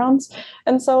backgrounds.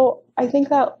 And so I think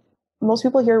that most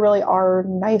people here really are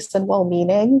nice and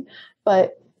well-meaning,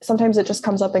 but sometimes it just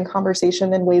comes up in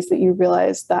conversation in ways that you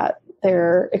realize that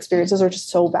their experiences are just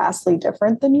so vastly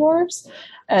different than yours.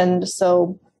 And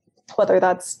so whether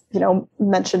that's,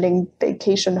 mentioning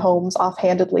vacation homes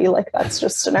offhandedly, like that's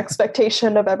just an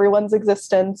expectation of everyone's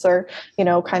existence, or,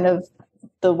 kind of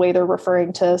the way they're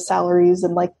referring to salaries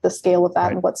and like the scale of that,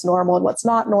 right, and what's normal and what's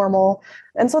not normal.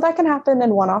 And so that can happen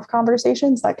in one-off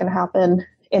conversations, that can happen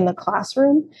in the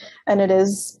classroom. And it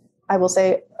is, I will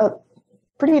say, a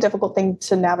pretty difficult thing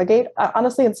to navigate.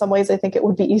 Honestly, in some ways, I think it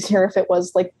would be easier if it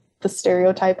was like the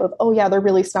stereotype of, oh yeah, they're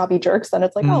really snobby jerks. Then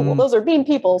it's like, oh, well, those are mean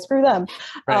people, screw them.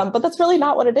 Right. But that's really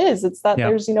not what it is. It's that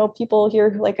there's, people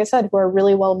here, like I said, who are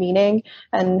really well-meaning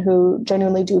and who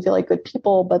genuinely do feel like good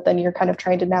people. But then you're kind of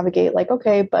trying to navigate like,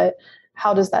 okay, but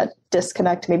how does that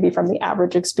disconnect maybe from the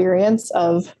average experience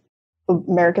of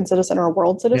American citizen or a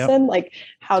world citizen? Like,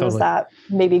 how does that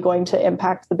maybe going to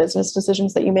impact the business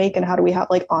decisions that you make? And how do we have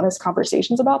like honest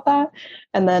conversations about that?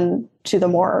 And then to the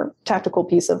more tactical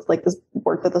piece of like the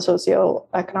work that the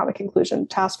Socioeconomic Inclusion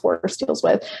Task Force deals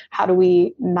with, how do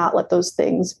we not let those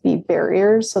things be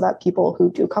barriers so that people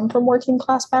who do come from working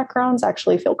class backgrounds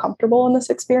actually feel comfortable in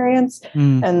this experience?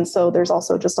 And so there's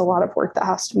also just a lot of work that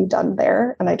has to be done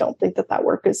there. And I don't think that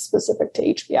work is specific to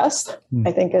HBS.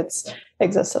 I think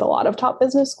exists at a lot of top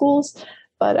business schools,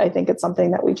 but I think it's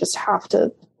something that we just have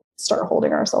to start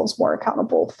holding ourselves more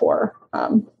accountable for.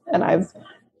 And I've,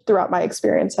 throughout my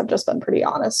experience, have just been pretty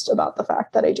honest about the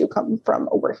fact that I do come from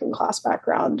a working class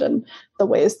background and the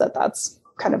ways that that's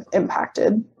kind of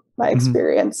impacted my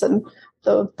experience and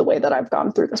the way that I've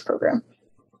gone through this program.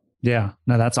 Yeah,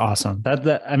 no, that's awesome.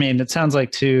 I mean, it sounds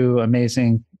like two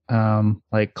amazing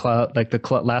like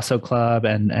the Lasso Club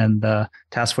and the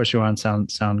task force you're on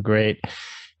sound great.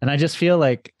 And I just feel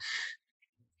like,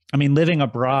 I mean, living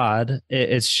abroad,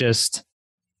 it's just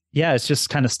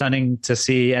kind of stunning to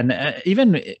see. And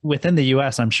even within the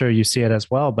US, I'm sure you see it as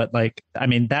well. But like, I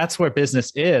mean, that's where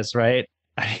business is, right?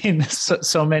 I mean,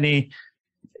 so many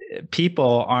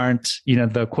people aren't,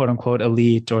 the quote unquote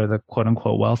elite or the quote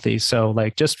unquote wealthy. So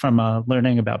like, just from a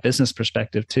learning about business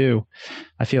perspective too,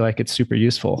 I feel like it's super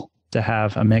useful to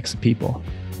have a mix of people.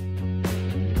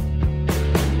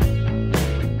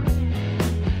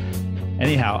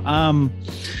 Anyhow,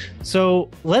 so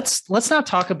let's now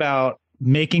talk about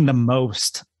making the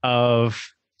most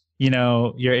of,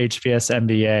 your HBS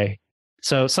MBA.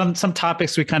 So some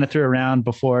topics we kind of threw around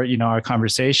before, our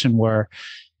conversation were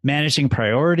managing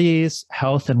priorities,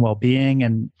 health and well-being.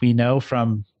 And we know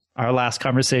from our last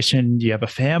conversation, you have a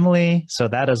family, so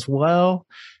that as well.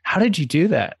 How did you do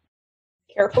that?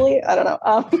 Carefully? I don't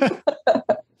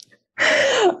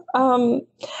know.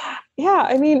 Yeah,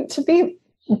 I mean, to be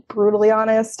brutally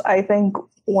honest, I think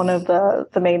one of the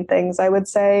main things I would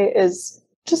say is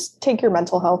just take your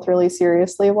mental health really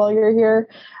seriously while you're here.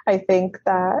 I think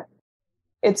that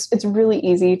it's really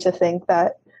easy to think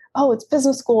that, oh, it's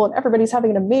business school and everybody's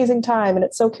having an amazing time and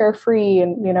it's so carefree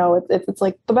and, it's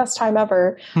like the best time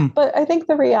ever. But I think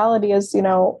the reality is,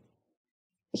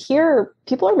 here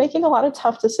people are making a lot of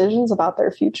tough decisions about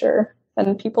their future,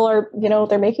 and people are,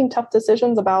 they're making tough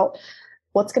decisions about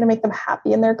what's going to make them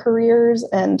happy in their careers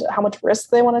and how much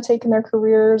risk they want to take in their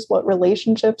careers, what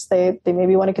relationships they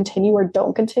maybe want to continue or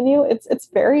don't continue. It's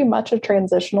very much a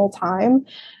transitional time.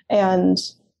 And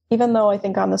even though I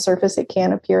think on the surface it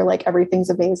can appear like everything's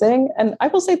amazing, and I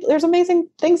will say there's amazing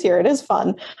things here, it is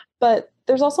fun, but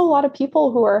there's also a lot of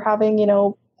people who are having,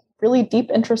 really deep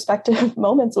introspective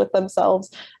moments with themselves.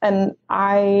 And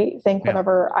I think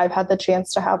whenever I've had the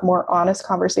chance to have more honest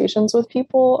conversations with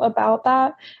people about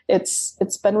that, it's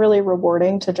been really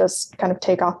rewarding to just kind of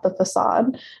take off the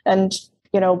facade. And,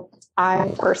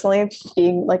 I personally,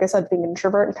 being an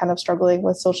introvert and kind of struggling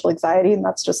with social anxiety, and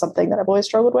that's just something that I've always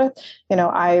struggled with.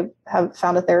 I have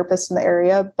found a therapist in the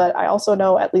area, but I also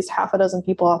know at least half a dozen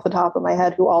people off the top of my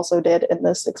head who also did in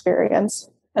this experience.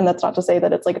 And that's not to say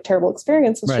that it's like a terrible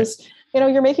experience. It's just,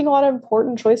 you're making a lot of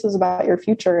important choices about your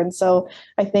future. And so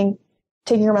I think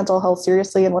taking your mental health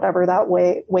seriously in whatever that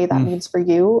way that means for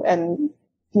you, and,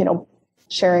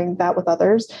 sharing that with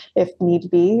others, if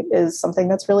need be, is something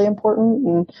that's really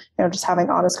important. And, just having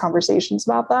honest conversations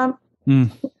about that.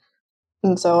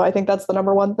 And so I think that's the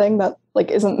number one thing that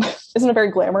isn't a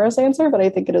very glamorous answer, but I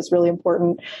think it is really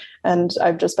important. And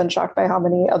I've just been shocked by how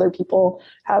many other people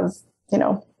have,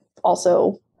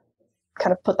 also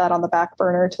kind of put that on the back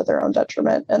burner to their own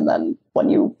detriment. And then when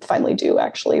you finally do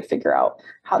actually figure out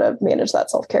how to manage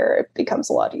that self-care, it becomes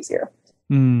a lot easier.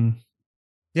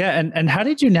 Yeah. And how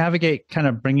did you navigate kind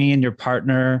of bringing in your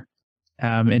partner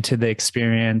into the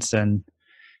experience? And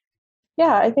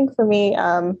yeah, I think for me,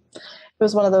 it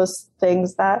was one of those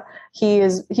things that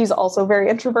he's also very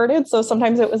introverted. So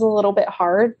sometimes it was a little bit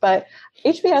hard, but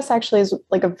HBS actually is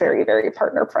like a very, very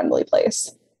partner friendly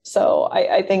place. So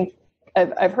I think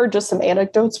I've heard just some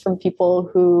anecdotes from people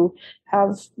who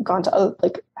have gone to other,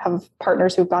 have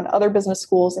partners who've gone to other business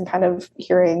schools, and kind of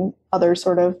hearing other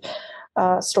sort of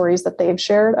stories that they've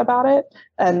shared about it.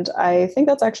 And I think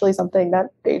that's actually something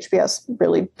that HBS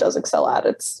really does excel at.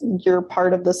 You're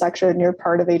part of the section, you're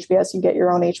part of HBS, you get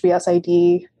your own HBS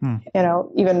ID.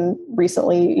 Even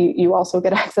recently, you also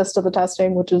get access to the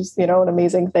testing, which is, an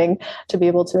amazing thing to be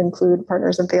able to include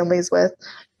partners and families with.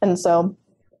 And so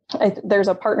there's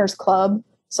a partners club,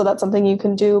 so that's something you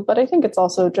can do. But I think it's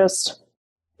also just,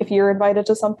 if you're invited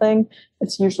to something,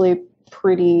 it's usually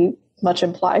pretty much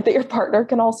implied that your partner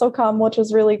can also come, which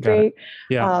is really great.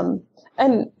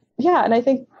 And I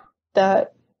think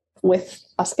that with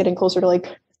us getting closer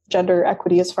to gender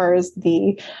equity as far as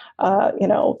the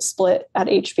split at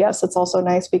HBS, it's also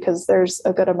nice because there's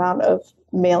a good amount of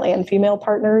male and female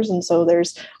partners, and so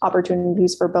there's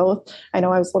opportunities for both. I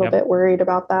know I was a little bit worried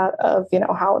about that, of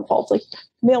how involved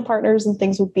male partners and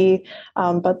things would be,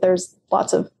 but there's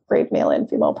lots of great male and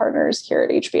female partners here at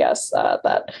HBS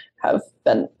that have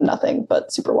been nothing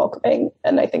but super welcoming.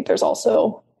 And I think there's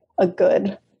also a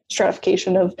good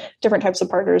stratification of different types of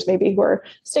partners, maybe who are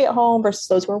stay at home versus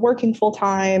those who are working full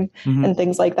time and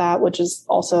things like that, which is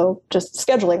also just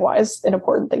scheduling wise an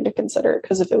important thing to consider.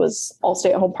 Because if it was all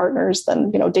stay at home partners,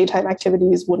 then, daytime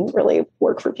activities wouldn't really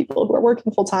work for people who are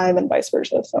working full time and vice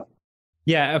versa. So.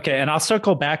 Yeah. Okay. And I'll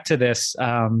circle back to this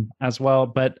as well,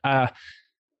 but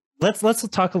let's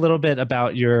talk a little bit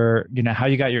about your, how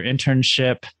you got your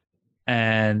internship.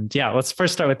 And let's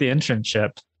first start with the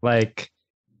internship.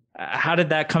 How did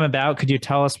that come about? Could you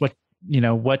tell us what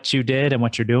you did and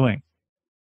what you're doing?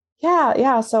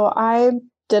 Yeah. So I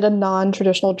did a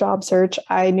non-traditional job search.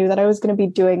 I knew that I was going to be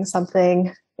doing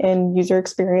something in user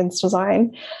experience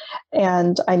design,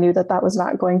 and I knew that that was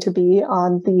not going to be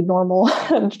on the normal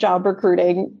job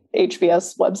recruiting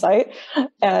HBS website.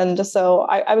 And so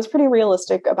I was pretty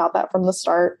realistic about that from the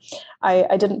start.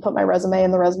 I didn't put my resume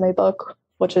in the resume book,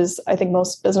 which is, I think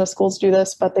most business schools do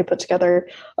this, but they put together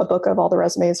a book of all the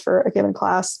resumes for a given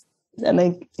class and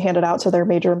they hand it out to their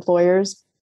major employers.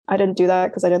 I didn't do that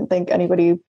because I didn't think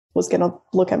anybody was going to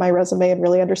look at my resume and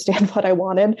really understand what I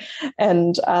wanted.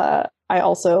 And I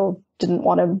also didn't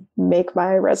want to make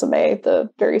my resume the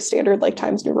very standard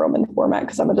Times New Roman format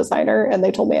because I'm a designer, and they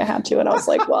told me I had to. And I was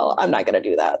like, well, I'm not going to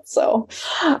do that. So,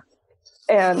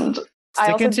 and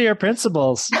Sticking to your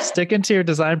principles, sticking to your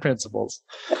design principles.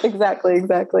 Exactly.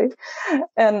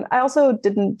 And I also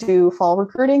didn't do fall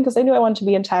recruiting because I knew I wanted to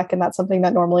be in tech, and that's something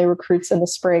that normally recruits in the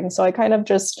spring. So I kind of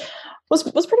just was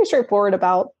pretty straightforward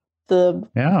about the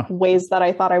ways that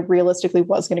I thought I realistically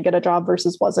was going to get a job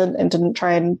versus wasn't, and didn't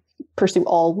try and pursue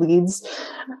all leads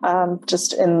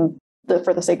just in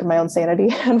for the sake of my own sanity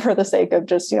and for the sake of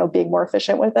just, being more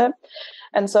efficient with it.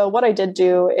 And so what I did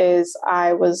do is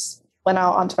went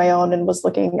out onto my own and was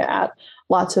looking at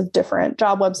lots of different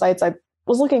job websites. I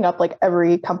was looking up like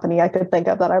every company I could think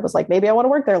of that I was like, maybe I want to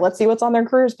work there. Let's see what's on their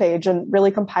careers page, and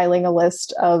really compiling a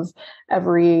list of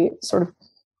every sort of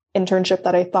internship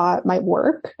that I thought might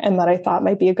work and that I thought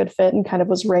might be a good fit, and kind of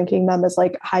was ranking them as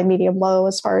like high, medium, low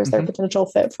as far as their potential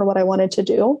fit for what I wanted to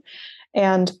do.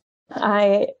 And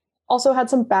I also had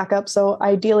some backup. So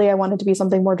ideally, I wanted to be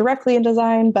something more directly in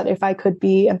design, but if I could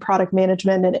be in product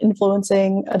management and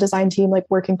influencing a design team, like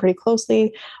working pretty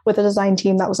closely with a design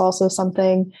team, that was also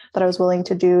something that I was willing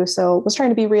to do. So I was trying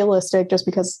to be realistic just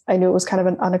because I knew it was kind of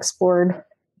an unexplored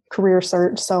career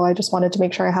search. So I just wanted to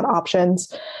make sure I had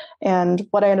options. And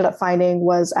what I ended up finding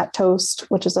was at Toast,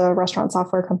 which is a restaurant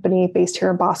software company based here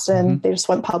in Boston. They just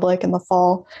went public in the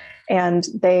fall, and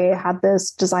they had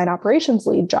this design operations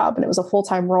lead job, and it was a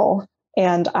full-time role.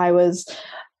 And I was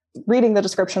reading the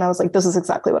description. I was like, this is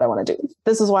exactly what I want to do.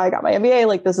 This is why I got my MBA.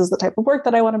 Like, this is the type of work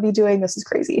that I want to be doing. This is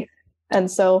crazy. And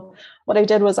so what I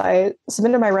did was I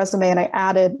submitted my resume and I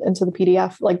added into the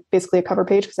PDF, like basically a cover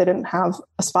page, because I didn't have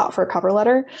a spot for a cover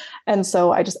letter. And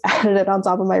so I just added it on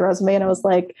top of my resume, and I was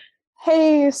like,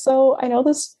 hey, so I know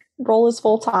this role is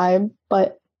full-time,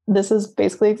 but this is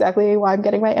basically exactly why I'm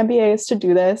getting my MBA, is to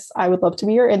do this. I would love to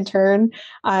be your intern.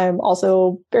 I'm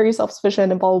also very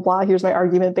self-sufficient and blah, blah, blah. Here's my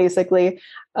argument basically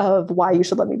of why you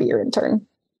should let me be your intern.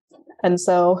 And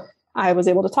so I was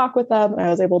able to talk with them, and I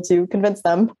was able to convince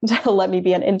them to let me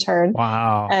be an intern.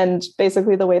 Wow. And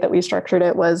basically the way that we structured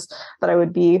it was that I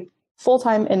would be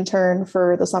full-time intern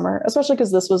for the summer, especially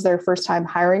because this was their first time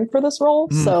hiring for this role.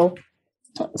 So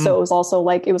it was also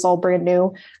like, it was all brand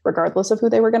new, regardless of who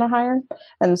they were going to hire.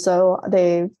 And so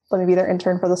they let me be their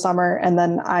intern for the summer. And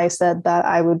then I said that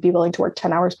I would be willing to work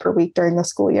 10 hours per week during the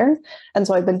school year. And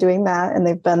so I've been doing that, and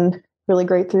they've been really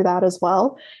great through that as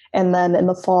well. And then in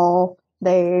the fall,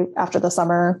 after the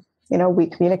summer, we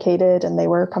communicated, and they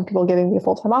were comfortable giving me a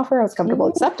full-time offer. I was comfortable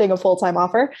accepting a full-time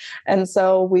offer. And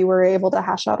so we were able to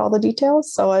hash out all the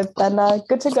details. So I've been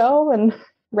good to go and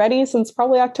ready since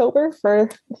probably October for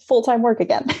full-time work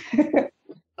again.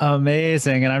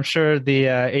 Amazing. And I'm sure the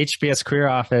HBS career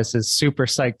office is super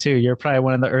psyched too. You're probably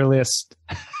one of the earliest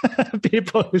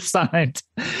people who signed.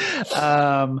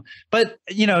 But,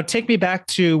 take me back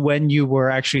to when you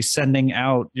were actually sending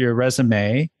out your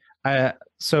resume.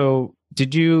 So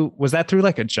was that through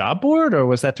like a job board, or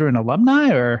was that through an alumni,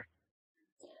 or?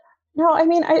 No, I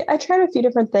mean, I tried a few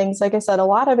different things. Like I said, a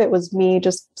lot of it was me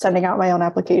just sending out my own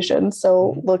application.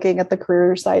 So looking at the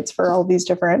career sites for all these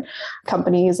different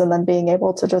companies, and then being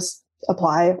able to just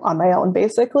apply on my own,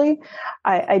 basically.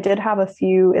 I did have a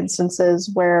few instances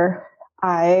where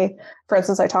for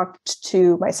instance, I talked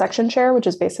to my section chair, which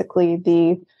is basically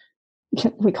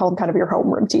we call him kind of your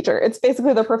homeroom teacher. It's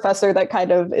basically the professor that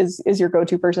kind of is your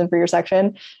go-to person for your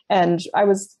section. And I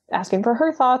was asking for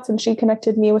her thoughts, and she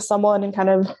connected me with someone and kind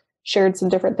of shared some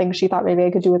different things she thought maybe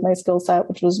I could do with my skill set,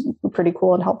 which was pretty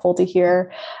cool and helpful to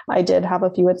hear. I did have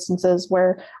a few instances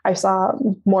where I saw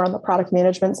more on the product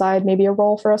management side, maybe a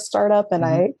role for a startup. And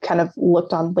I kind of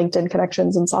looked on LinkedIn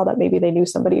connections and saw that maybe they knew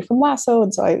somebody from Lasso.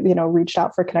 And so I, reached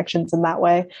out for connections in that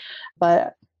way.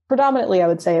 But predominantly, I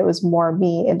would say it was more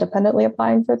me independently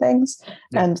applying for things.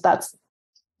 Yeah. And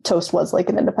Toast was like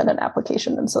an independent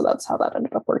application. And so that's how that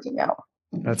ended up working out.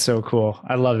 That's so cool.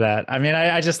 I love that. I mean,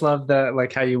 I just love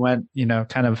like how you went,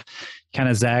 kind of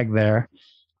zag there.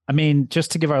 I mean,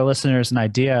 just to give our listeners an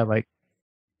idea, like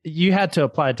you had to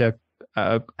apply to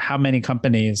how many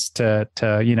companies to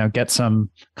get some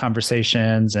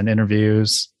conversations and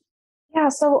interviews? Yeah.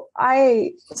 So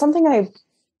something I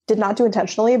did not do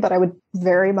intentionally, but I would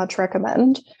very much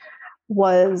recommend,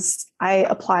 was I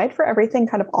applied for everything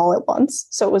kind of all at once.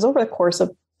 So it was over the course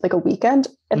of like a weekend.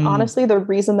 And honestly, the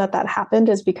reason that happened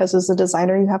is because as a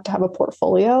designer, you have to have a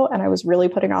portfolio. And I was really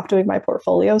putting off doing my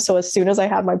portfolio. So as soon as I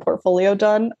had my portfolio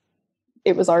done,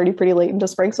 it was already pretty late into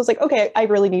spring. So I was like, okay, I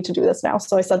really need to do this now.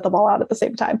 So I sent them all out at the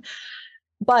same time.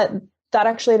 But that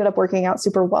actually ended up working out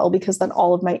super well, because then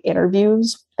all of my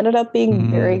interviews ended up being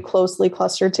very closely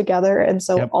clustered together. And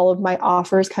so all of my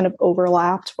offers kind of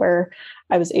overlapped, where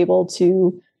I was able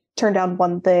to turn down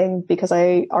one thing because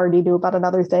I already knew about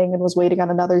another thing and was waiting on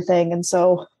another thing. And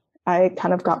so I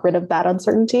kind of got rid of that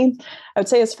uncertainty. I would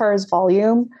say as far as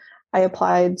volume, I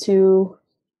applied to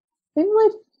maybe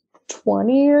like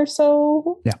 20 or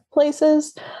so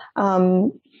places,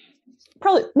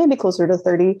 probably maybe closer to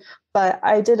 30, but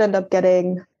I did end up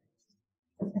getting,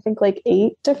 I think, like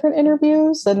 8 different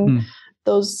interviews, and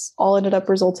those all ended up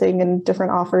resulting in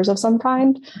different offers of some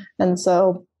kind. And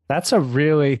so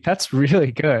That's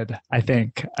really good. I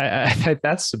think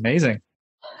that's amazing.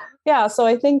 Yeah, so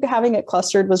I think having it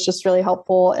clustered was just really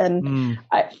helpful. And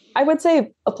I would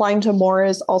say applying to more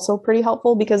is also pretty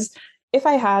helpful, because if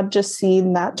I had just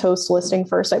seen that Toast listing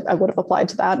first, I would have applied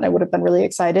to that and I would have been really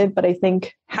excited. But I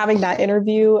think having that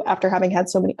interview, after having had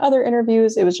so many other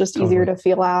interviews, it was just easier to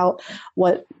feel out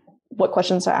what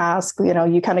questions to ask. You know,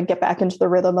 you kind of get back into the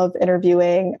rhythm of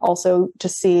interviewing, also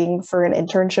just seeing for an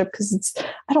internship, because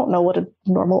I don't know what a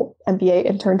normal MBA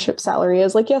internship salary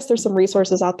is. Like, yes, there's some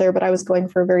resources out there, but I was going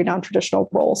for a very non-traditional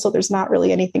role. So there's not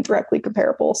really anything directly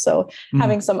comparable. So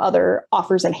having some other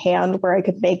offers in hand where I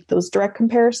could make those direct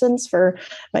comparisons for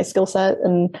my skill set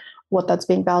and what that's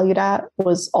being valued at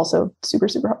was also super,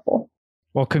 super helpful.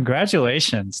 Well,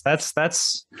 congratulations. That's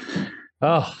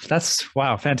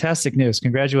wow. Fantastic news.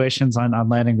 Congratulations on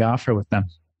landing the offer with them.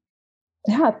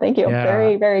 Yeah, thank you. Yeah.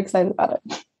 Very, very excited about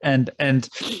it. And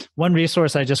one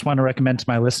resource I just want to recommend to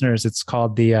my listeners, it's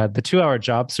called the 2-Hour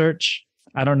Job Search.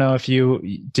 I don't know if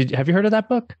have you heard of that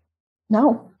book?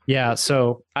 No. Yeah.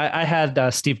 So I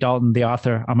had Steve Dalton, the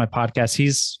author, on my podcast.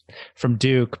 He's from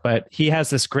Duke, but he has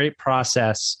this great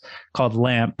process called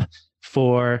LAMP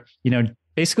for,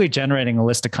 basically generating a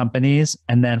list of companies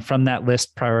and then from that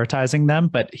list prioritizing them.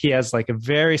 But he has like a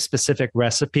very specific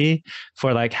recipe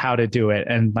for like how to do it.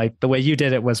 And like the way you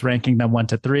did it was ranking them 1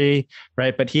 to 3,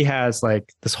 right? But he has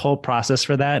like this whole process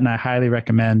for that. And I highly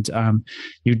recommend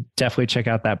you definitely check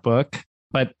out that book.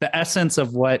 But the essence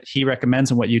of what he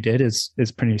recommends and what you did is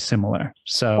pretty similar.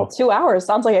 So, well, 2 hours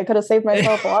sounds like I could have saved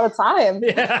myself a lot of time.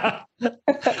 Yeah.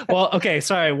 Well, okay.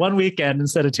 Sorry. 1 weekend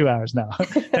instead of 2 hours now.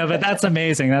 No, but that's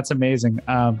amazing. That's amazing.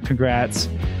 Congrats.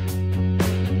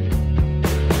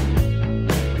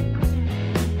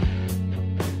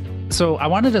 So I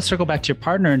wanted to circle back to your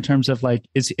partner in terms of like,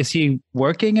 is he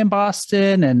working in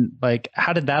Boston, and like,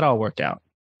 how did that all work out?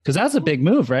 Because that's a big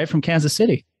move, right? From Kansas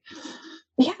City.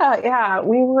 Yeah.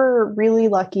 We were really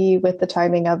lucky with the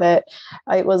timing of it.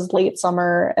 It was late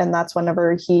summer, and that's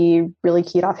whenever he really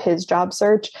keyed off his job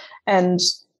search. And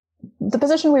the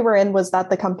position we were in was that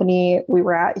the company we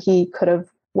were at, he could have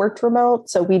worked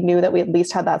remote. So we knew that we at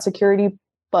least had that security.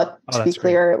 But to be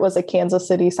clear, great. It was a Kansas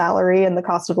City salary, and the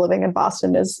cost of living in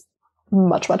Boston is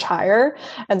much, much higher.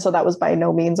 And so that was by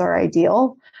no means our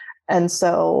ideal. And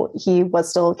so he was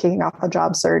still kicking off a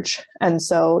job search. And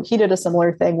so he did a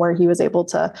similar thing where he was able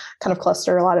to kind of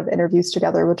cluster a lot of interviews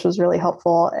together, which was really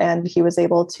helpful. And he was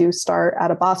able to start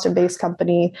at a Boston-based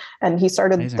company. And he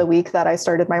started the week that I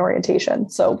started my orientation.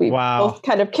 So we both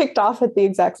kind of kicked off at the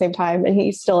exact same time, and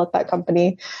he's still at that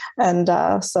company. And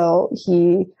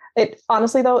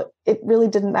honestly, though, it really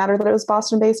didn't matter that it was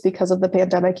Boston-based because of the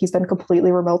pandemic. He's been completely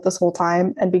remote this whole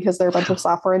time. And because they're a bunch of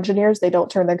software engineers, they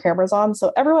don't turn their cameras on.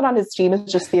 So everyone on his team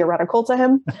is just theoretical to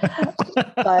him.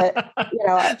 But,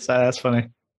 so that's funny.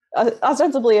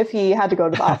 Ostensibly, if he had to go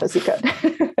to the office, he could.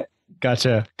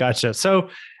 Gotcha. So,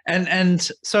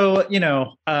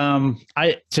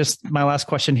 my last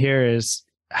question here is,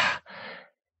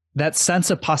 that sense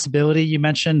of possibility you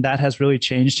mentioned, that has really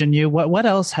changed in you. What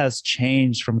else has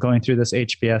changed from going through this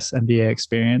HBS MBA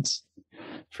experience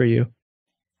for you?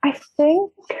 I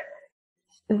think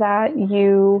that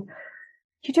you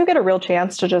do get a real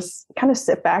chance to just kind of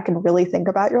sit back and really think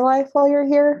about your life while you're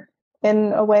here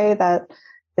in a way that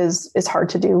is hard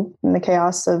to do in the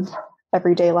chaos of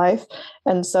everyday life.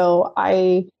 And so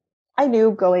I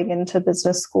knew going into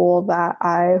business school that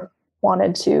I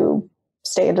wanted to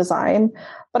stay in design.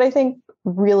 But I think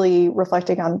really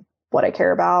reflecting on what I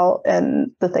care about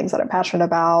and the things that I'm passionate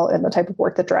about and the type of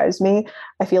work that drives me,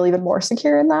 I feel even more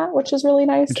secure in that, which is really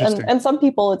nice. And some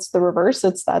people, it's the reverse.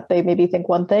 It's that they maybe think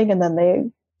one thing and then they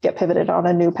get pivoted on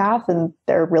a new path and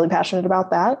they're really passionate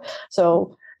about that.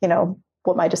 So,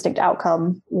 what my distinct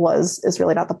outcome is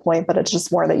really not the point, but it's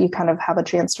just more that you kind of have a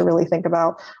chance to really think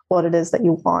about what it is that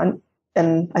you want.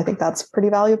 And I think that's pretty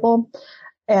valuable.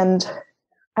 And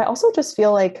I also just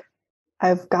feel like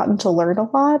I've gotten to learn a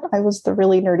lot. I was the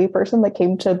really nerdy person that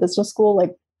came to business school,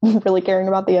 like really caring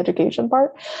about the education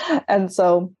part. And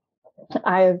so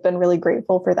I've been really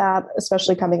grateful for that,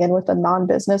 especially coming in with a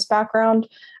non-business background.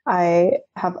 I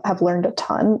have learned a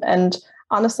ton. And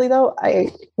honestly, though, I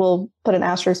will put an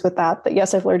asterisk with that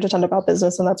yes, I've learned a ton about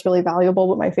business and that's really valuable.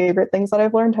 But my favorite things that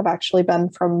I've learned have actually been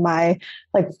from my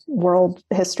world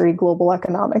history, global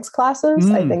economics classes.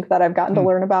 I think that I've gotten to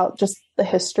learn about just the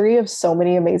history of so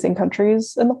many amazing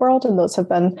countries in the world. And those have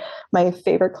been my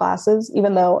favorite classes,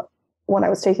 even though when I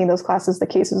was taking those classes, the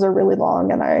cases are really long.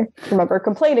 And I remember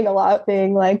complaining a lot,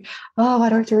 being like, oh, I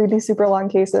don't have to read these super long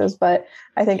cases. But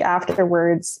I think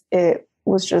afterwards, it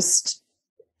was just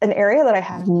an area that I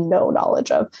had no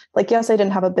knowledge of. Like, yes, I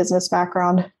didn't have a business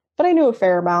background, but I knew a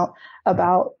fair amount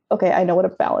about, okay, I know what a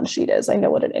balance sheet is. I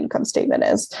know what an income statement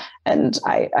is. And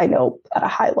I know at a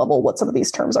high level what some of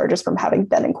these terms are just from having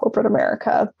been in corporate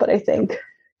America. But I think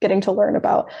getting to learn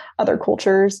about other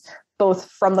cultures,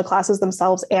 both from the classes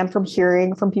themselves and from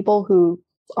hearing from people who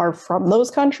are from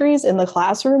those countries in the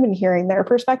classroom and hearing their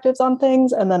perspectives on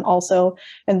things. And then also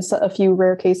in a few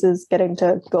rare cases, getting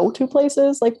to go to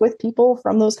places like with people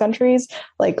from those countries,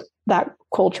 like that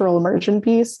cultural immersion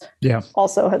piece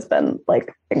also has been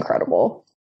like incredible.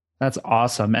 That's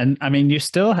awesome. And I mean, you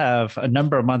still have a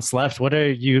number of months left. What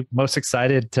are you most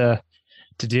excited to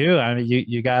do? I mean,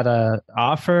 you got an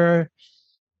offer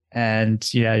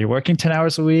and you're working 10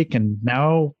 hours a week and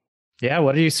now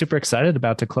what are you super excited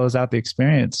about to close out the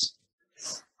experience?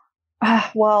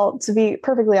 Well, to be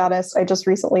perfectly honest, I just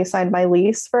recently signed my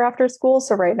lease for after school.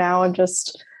 So right now I'm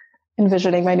just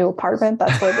envisioning my new apartment.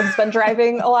 That's what has been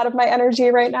driving a lot of my energy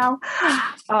right now.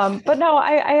 But no,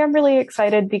 I am really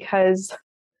excited because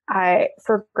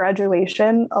for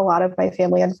graduation, a lot of my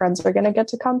family and friends are going to get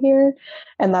to come here.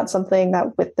 And that's something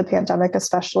that with the pandemic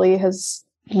especially has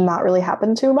not really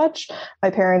happened too much. My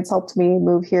parents helped me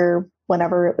move here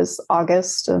whenever it was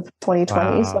August of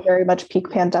 2020. Wow. So very much peak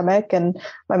pandemic. And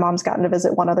my mom's gotten to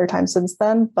visit one other time since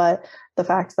then. But the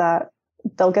fact that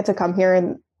they'll get to come here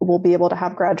and we'll be able to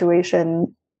have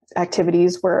graduation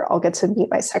activities where I'll get to meet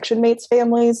my section mates'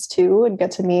 families too, and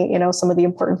get to meet, some of the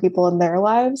important people in their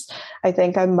lives. I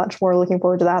think I'm much more looking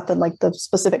forward to that than like the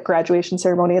specific graduation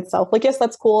ceremony itself. Like, yes,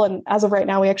 that's cool. And as of right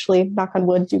now, we actually, knock on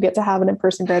wood, do get to have an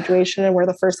in-person graduation, and we're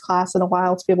the first class in a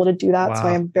while to be able to do that. Wow. So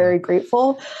I am very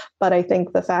grateful. But I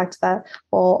think the fact that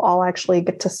we'll all actually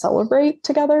get to celebrate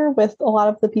together with a lot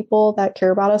of the people that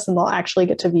care about us and they'll actually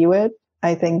get to view it,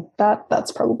 I think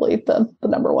that's probably the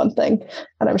number one thing.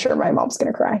 And I'm sure my mom's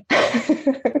going to cry.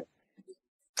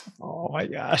 Oh my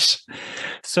gosh.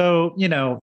 So,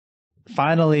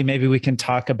 finally, maybe we can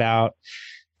talk about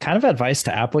kind of advice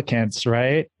to applicants,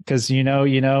 right? Because you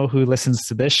know who listens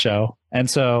to this show. And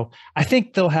so I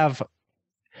think they'll have,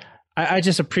 I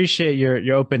just appreciate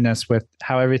your openness with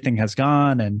how everything has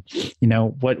gone and,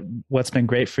 what's been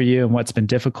great for you and what's been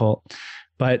difficult.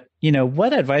 But,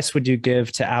 what advice would you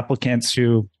give to applicants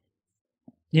who,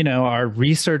 are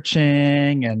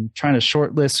researching and trying to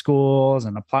shortlist schools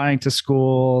and applying to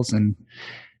schools? And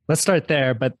let's start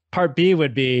there. But part B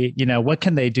would be, what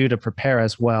can they do to prepare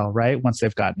as well, right? Once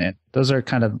they've gotten it. Those are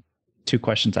kind of two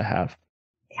questions I have.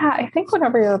 Yeah, I think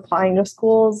whenever you're applying to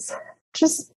schools,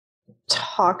 just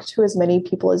talk to as many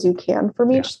people as you can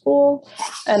from each school.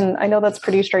 And I know that's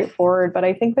pretty straightforward, but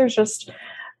I think there's just...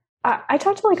 I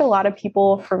talked to like a lot of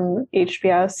people from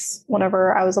HBS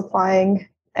whenever I was applying,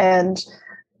 and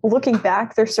looking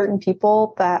back, there's certain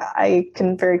people that I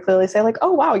can very clearly say like,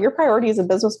 oh, wow, your priorities in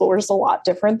business school were just a lot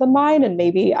different than mine. And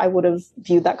maybe I would have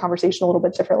viewed that conversation a little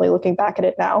bit differently looking back at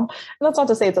it now. And that's not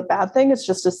to say it's a bad thing. It's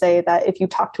just to say that if you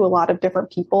talk to a lot of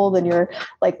different people, then you're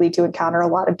likely to encounter a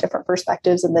lot of different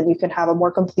perspectives. And then you can have a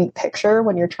more complete picture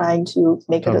when you're trying to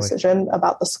make a decision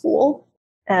about the school.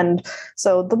 And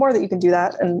so the more that you can do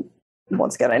that, and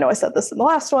once again, I know I said this in the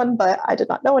last one, but I did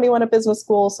not know anyone at business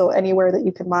school. So anywhere that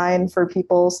you can mine for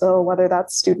people. So whether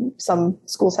that's some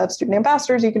schools have student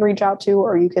ambassadors you can reach out to,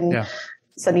 or you can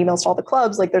send emails to all the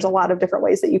clubs. Like there's a lot of different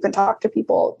ways that you can talk to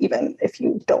people, even if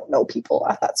you don't know people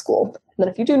at that school. And then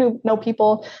if you do know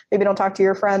people, maybe don't talk to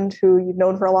your friend who you've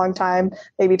known for a long time,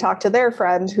 maybe talk to their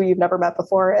friend who you've never met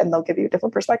before, and they'll give you a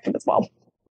different perspective as well.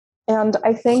 And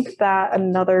I think that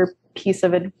another piece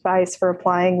of advice for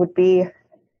applying would be,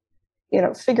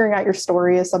 figuring out your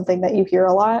story is something that you hear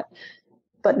a lot,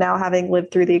 but now having lived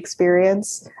through the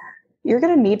experience, you're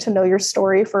going to need to know your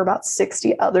story for about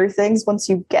 60 other things once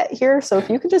you get here. So if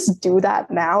you can just do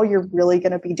that now, you're really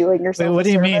going to be doing yourself a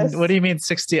service. Mean? What do you mean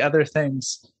 60 other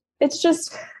things? It's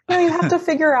just, you have to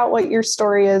figure out what your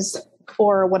story is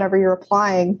for whenever you're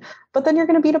applying, but then you're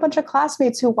going to meet a bunch of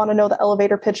classmates who want to know the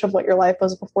elevator pitch of what your life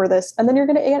was before this. And then you're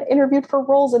going to get interviewed for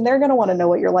roles and they're going to want to know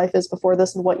what your life is before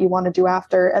this and what you want to do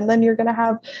after. And then you're going to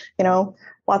have,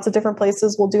 lots of different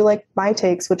places will do like my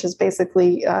takes, which is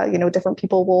basically, different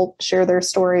people will share their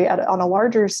story on a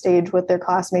larger stage with their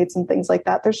classmates and things like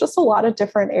that. There's just a lot of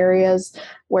different areas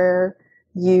where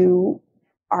you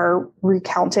are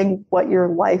recounting what your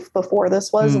life before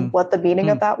this was and what the meaning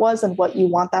of that was and what you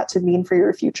want that to mean for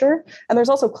your future. And there's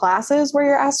also classes where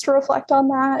you're asked to reflect on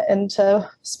that and to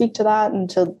speak to that and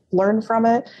to learn from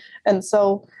it. And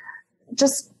so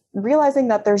just realizing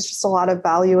that there's just a lot of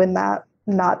value in that,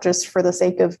 not just for the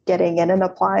sake of getting in and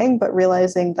applying, but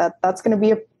realizing that that's going to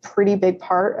be a pretty big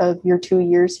part of your 2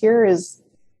 years here is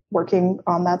working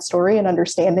on that story and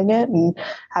understanding it and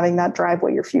having that drive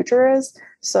what your future is.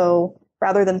 So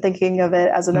rather than thinking of it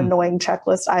as an annoying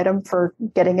checklist item for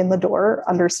getting in the door,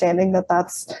 understanding that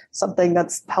that's something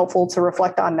that's helpful to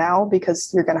reflect on now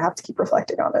because you're going to have to keep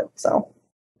reflecting on it. So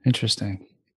interesting.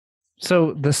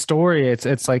 So the story,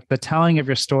 it's like the telling of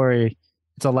your story,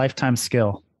 it's a lifetime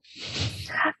skill.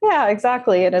 Yeah,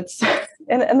 exactly. And it's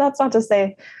and that's not to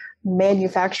say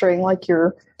manufacturing like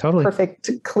your perfect,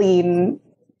 clean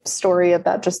story of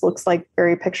that just looks like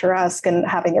very picturesque and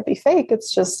having it be fake.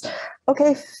 It's just,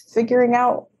 okay, figuring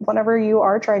out whenever you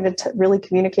are trying to really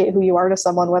communicate who you are to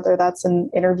someone, whether that's an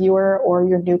interviewer or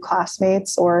your new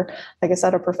classmates, or like I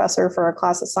said, a professor for a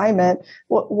class assignment,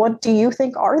 what do you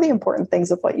think are the important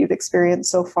things of what you've experienced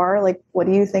so far? Like, what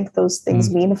do you think those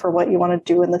things mean for what you want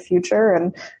to do in the future?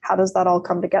 And how does that all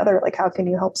come together? Like, how can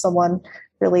you help someone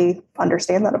really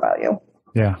understand that about you?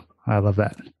 Yeah, I love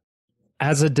that.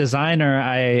 As a designer,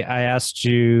 I asked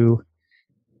you,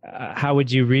 how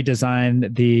would you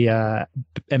redesign the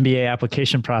MBA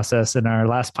application process in our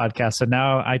last podcast? So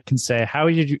now I can say, how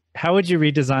would you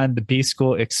redesign the B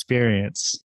school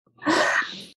experience?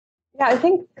 Yeah, I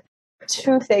think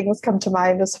two things come to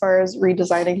mind as far as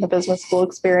redesigning the business school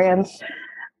experience.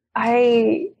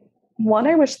 I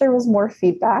wish there was more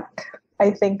feedback. I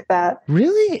think that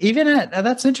really,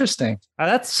 that's interesting.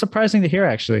 That's surprising to hear,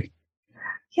 actually.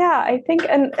 Yeah, I think,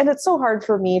 and it's so hard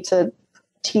for me to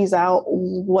tease out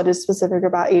what is specific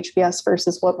about HBS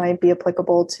versus what might be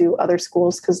applicable to other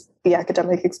schools, because the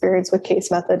academic experience with case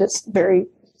method is very,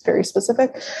 very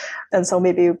specific. And so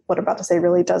maybe what I'm about to say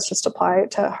really does just apply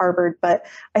to Harvard. But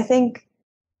I think,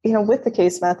 with the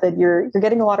case method, you're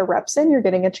getting a lot of reps in, you're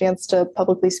getting a chance to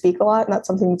publicly speak a lot, and that's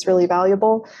something that's really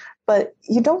valuable. But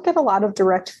you don't get a lot of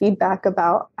direct feedback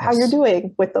about how you're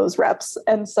doing with those reps.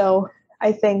 And so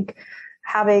I think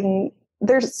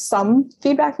there's some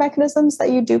feedback mechanisms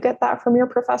that you do get that from your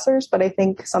professors, but I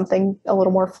think something a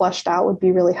little more fleshed out would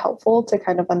be really helpful to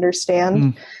kind of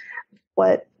understand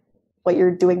what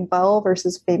you're doing well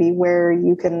versus maybe where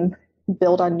you can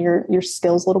build on your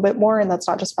skills a little bit more. And that's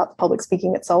not just about the public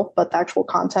speaking itself, but the actual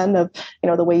content of,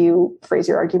 the way you phrase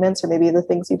your arguments, or maybe the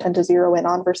things you tend to zero in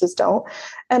on versus don't.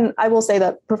 And I will say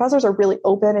that professors are really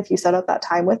open if you set up that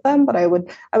time with them, but I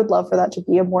would love for that to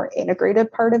be a more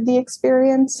integrated part of the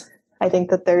experience. I think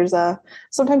that there's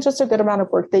sometimes just a good amount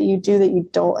of work that you do that you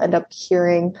don't end up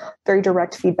hearing very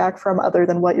direct feedback from, other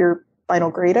than what your final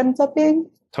grade ends up being.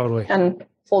 Totally. And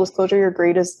full disclosure, your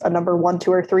grade is a number 1,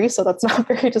 2, or 3, so that's not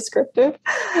very descriptive.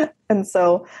 And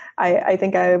so I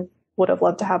think I would have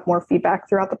loved to have more feedback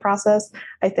throughout the process.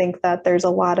 I think that there's a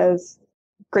lot of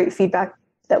great feedback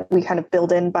that we kind of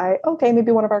build in by, okay,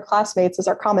 maybe one of our classmates is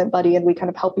our comment buddy and we kind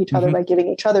of help each other by giving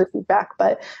each other feedback.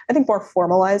 But I think more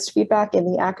formalized feedback in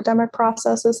the academic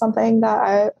process is something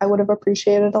that I would have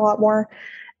appreciated a lot more.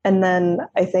 And then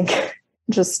I think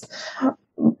just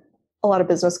a lot of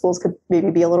business schools could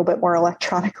maybe be a little bit more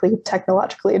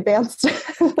technologically advanced,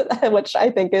 which I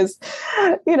think is,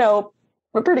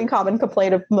 a pretty common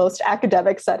complaint of most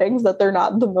academic settings, that they're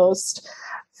not the most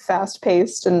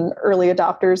fast-paced and early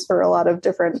adopters for a lot of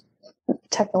different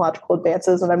technological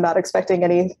advances. And I'm not expecting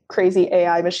any crazy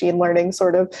AI machine learning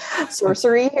sort of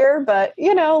sorcery here, but,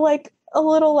 like a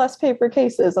little less paper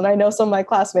cases. And I know some of my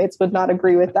classmates would not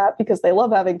agree with that because they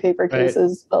love having paper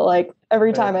cases. But like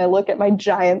every time I look at my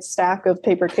giant stack of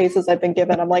paper cases I've been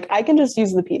given, I'm like, I can just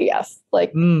use the PDF.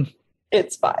 Like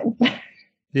it's fine.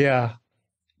 Yeah.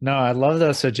 No, I love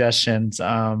those suggestions.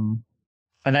 And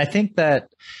I think that,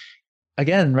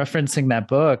 again, referencing that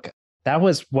book, that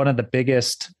was one of the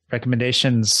biggest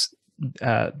recommendations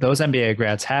those MBA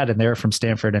grads had, and they were from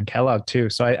Stanford and Kellogg too.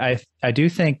 So I do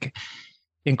think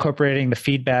incorporating the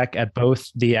feedback at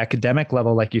both the academic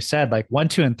level, like you said, like 1,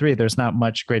 2, and 3, there's not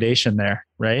much gradation there,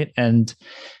 right?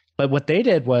 But what they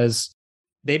did was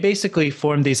they basically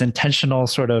formed these intentional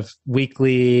sort of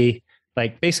weekly,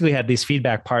 like basically had these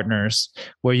feedback partners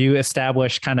where you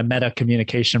establish kind of meta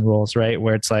communication rules, right?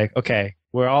 Where it's like, okay,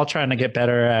 we're all trying to get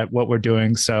better at what we're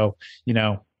doing. So,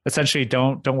 essentially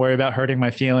don't worry about hurting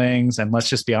my feelings, and let's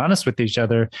just be honest with each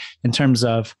other in terms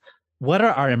of what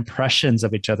are our impressions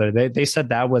of each other. They said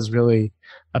that was really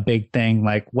a big thing.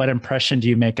 Like, what impression do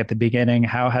you make at the beginning?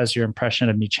 How has your impression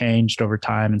of me changed over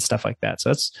time and stuff like that? So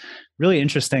it's really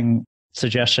interesting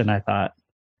suggestion, I thought.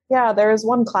 Yeah, there is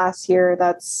one class here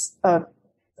that's a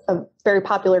very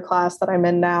popular class that I'm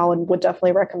in now and would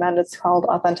definitely recommend. It's called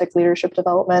Authentic Leadership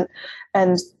Development.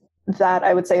 And that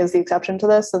I would say is the exception to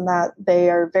this, and that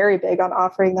they are very big on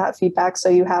offering that feedback. So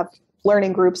you have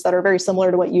learning groups that are very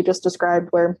similar to what you just described,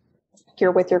 where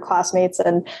you're with your classmates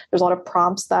and there's a lot of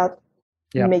prompts that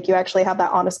make you actually have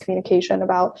that honest communication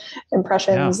about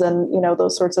impressions and,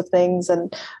 those sorts of things.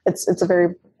 And it's a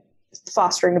very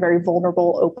fostering a very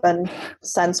vulnerable, open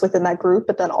sense within that group.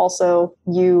 But then also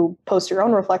you post your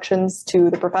own reflections to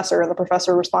the professor, and the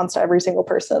professor responds to every single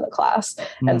person in the class.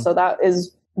 And so that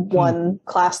is one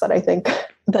class that I think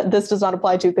that this does not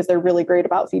apply to, because they're really great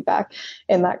about feedback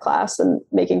in that class and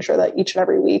making sure that each and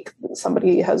every week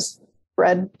somebody has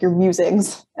read your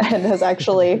musings and has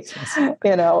actually,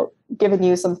 given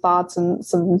you some thoughts and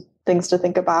some things to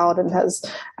think about, and has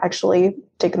actually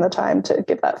taken the time to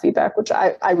give that feedback, which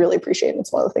I really appreciate. And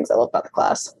it's one of the things I love about the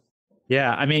class.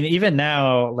 Yeah. I mean, even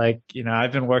now,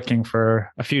 I've been working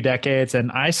for a few decades and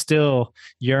I still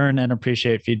yearn and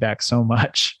appreciate feedback so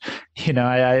much.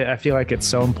 I feel like it's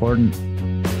so important.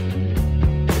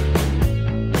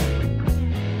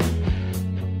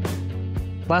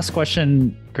 Last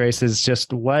question, Grace, is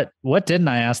just what didn't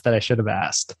I ask that I should have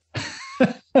asked?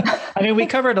 I mean, we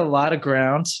covered a lot of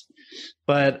ground,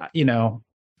 but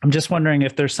I'm just wondering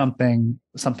if there's something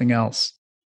else.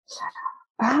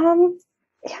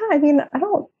 Yeah, I mean, I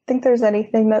don't think there's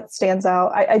anything that stands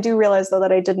out. I do realize, though,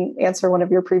 that I didn't answer one of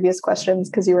your previous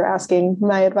questions, because you were asking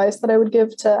my advice that I would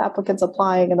give to applicants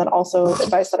applying, and then also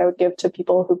advice that I would give to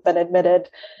people who've been admitted.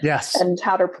 Yes. And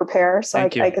how to prepare. So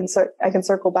I can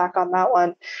circle back on that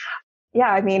one. Yeah,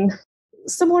 I mean,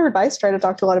 similar advice, try to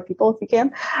talk to a lot of people if you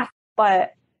can.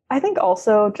 But I think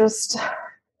also just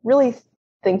really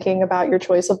thinking about your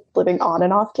choice of living on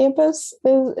and off campus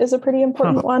is a pretty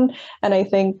important one. And I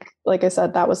think, like I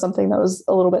said, that was something that was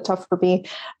a little bit tough for me.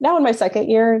 Now in my second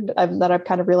year, I've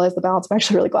kind of realized the balance. I'm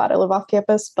actually really glad I live off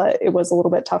campus, but it was a little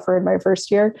bit tougher in my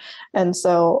first year. And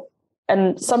some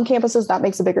campuses, that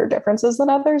makes a bigger differences than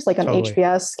others. Like on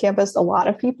HBS campus, a lot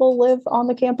of people live on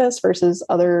the campus versus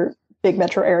other big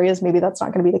metro areas. Maybe that's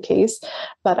not going to be the case.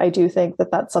 But I do think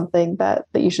that that's something that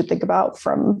you should think about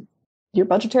from your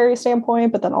budgetary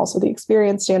standpoint, but then also the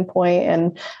experience standpoint,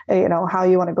 and how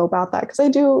you want to go about that. Because I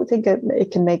do think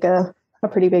it can make a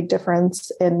pretty big difference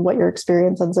in what your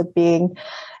experience ends up being.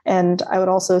 And I would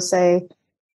also say,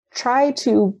 try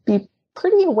to be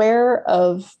pretty aware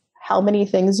of how many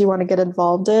things you want to get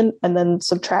involved in, and then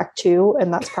subtract 2.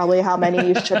 And that's probably how many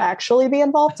you should actually be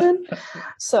involved in.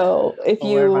 So if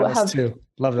you have 2.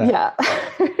 Love that. Yeah.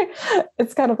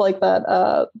 It's kind of like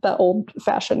that old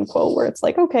fashioned quote where it's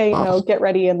like, okay, get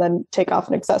ready and then take off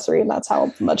an accessory. And that's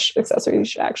how much accessory you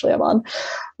should actually have on.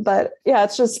 But yeah,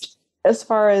 it's just, as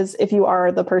far as if you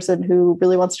are the person who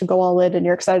really wants to go all in and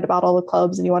you're excited about all the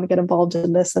clubs and you want to get involved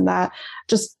in this and that,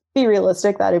 just be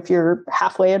realistic that if you're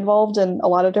halfway involved in a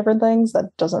lot of different things, that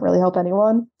doesn't really help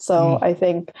anyone. So I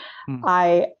think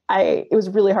it was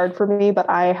really hard for me, but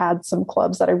I had some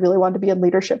clubs that I really wanted to be in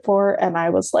leadership for. And I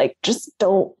was like,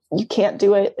 you can't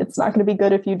do it. It's not going to be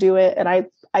good if you do it. And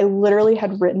I literally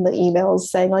had written the emails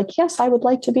saying like, yes, I would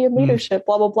like to be in leadership,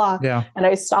 blah, blah, blah. Yeah. And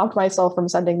I stopped myself from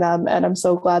sending them. And I'm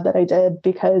so glad that I did,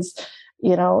 because,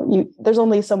 there's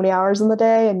only so many hours in the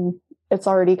day, and it's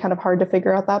already kind of hard to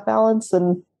figure out that balance.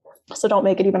 And so don't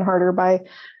make it even harder by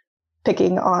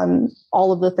picking on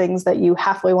all of the things that you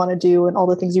halfway want to do and all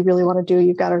the things you really want to do.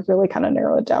 You've got to really kind of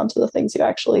narrow it down to the things you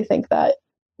actually think that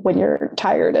when you're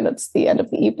tired and it's the end of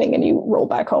the evening and you roll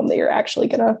back home, that you're actually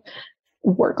going to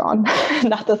work on,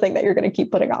 not the thing that you're going to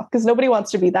keep putting off, because nobody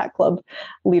wants to be that club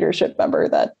leadership member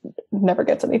that never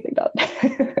gets anything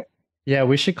done. Yeah,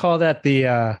 we should call that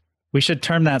we should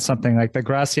term that something like the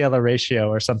Graciela ratio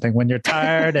or something. When you're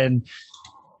tired and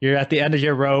you're at the end of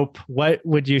your rope, what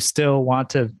would you still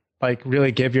want to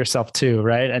really give yourself to,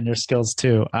 right? And your skills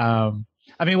too. I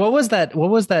mean, what was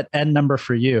that end number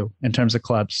for you in terms of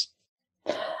clubs?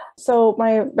 So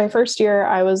my first year,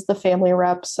 I was the family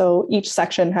rep. So each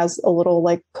section has a little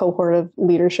cohort of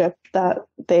leadership that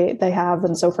they have.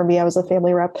 And so for me, I was a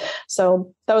family rep.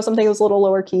 So that was something that was a little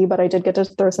lower key, but I did get to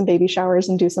throw some baby showers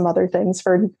and do some other things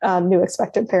for new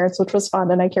expectant parents, which was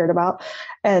fun and I cared about.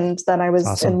 And then I was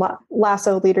awesome. In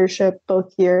Lasso leadership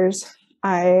both years.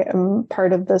 I am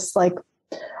part of this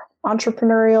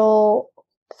entrepreneurial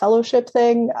fellowship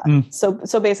thing.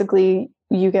 So basically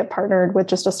you get partnered with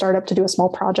just a startup to do a small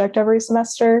project every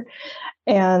semester.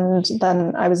 And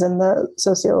then I was in the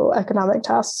Socioeconomic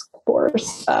task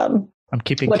force. I'm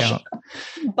keeping count.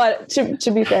 But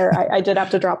to be fair, I did have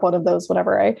to drop one of those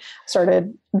whenever I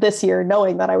started this year,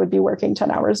 knowing that I would be working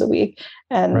 10 hours a week.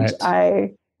 And right.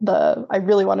 I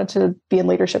really wanted to be in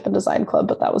leadership and design club,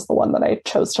 but that was the one that I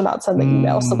chose to not send the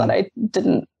email so that I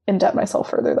didn't indebt myself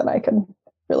further than I can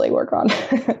really work on.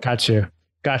 Got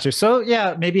you. So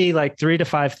yeah, maybe 3 to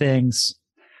 5 things.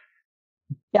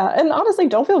 Yeah. And honestly,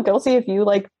 don't feel guilty if you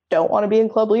don't want to be in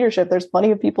club leadership. There's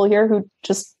plenty of people here who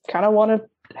just kind of want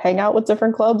to hang out with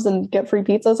different clubs and get free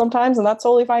pizza sometimes. And that's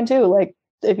totally fine too. Like,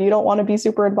 if you don't want to be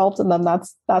super involved in them,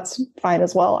 that's fine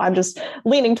as well. I'm just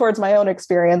leaning towards my own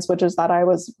experience, which is that I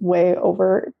was way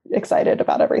over excited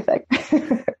about everything.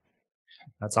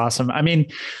 That's awesome. I mean,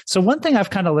 so one thing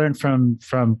I've kind of learned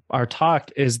from our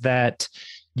talk is that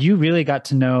you really got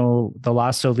to know the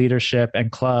LASO leadership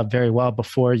and club very well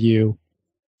before you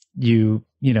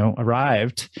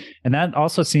arrived. And that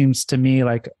also seems to me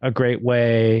like a great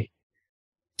way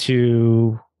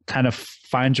to kind of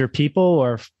find your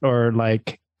people or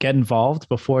like get involved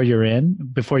before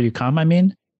you come, I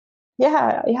mean.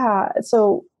 Yeah.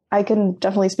 So I can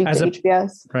definitely speak to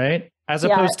HBS. Right. As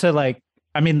opposed to like,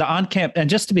 I mean, the on-camp, and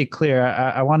just to be clear,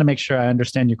 I want to make sure I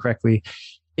understand you correctly.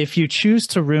 If you choose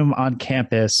to room on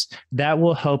campus, that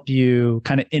will help you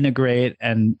kind of integrate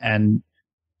and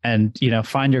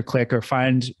find your clique or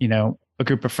find, a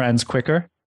group of friends quicker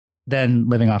than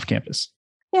living off campus.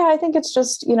 Yeah, I think it's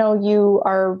just, you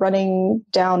are running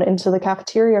down into the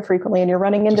cafeteria frequently and you're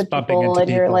running into people and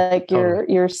you're like,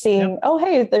 totally. you're seeing, oh,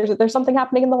 hey, there's something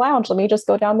happening in the lounge. Let me just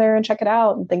go down there and check it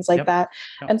out and things like that.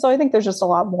 Yep. And so I think there's just a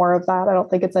lot more of that. I don't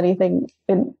think it's anything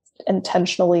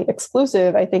intentionally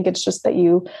exclusive. I think it's just that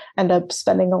you end up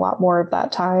spending a lot more of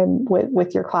that time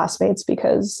with your classmates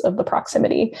because of the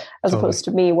proximity, as opposed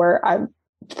to me, where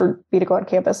for me to go on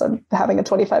campus, I'm having a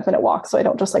 25-minute walk. So I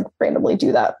don't just like randomly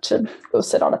do that to go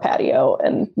sit on a patio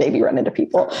and maybe run into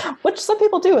people, which some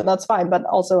people do, and that's fine. But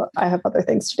also I have other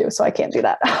things to do, so I can't do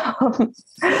that.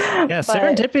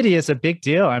 Serendipity is a big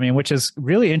deal. I mean, which is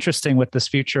really interesting with this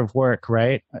future of work,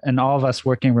 right? And all of us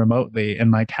working remotely, and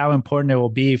like how important it will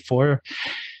be for,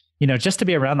 just to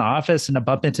be around the office and to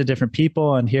bump into different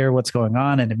people and hear what's going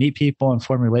on and to meet people and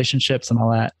form relationships and all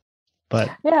that. But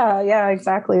yeah,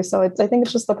 exactly. So I think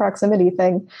it's just the proximity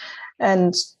thing.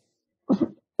 And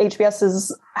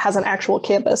HBS has an actual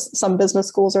campus. Some business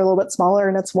schools are a little bit smaller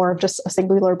and it's more of just a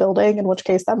singular building, in which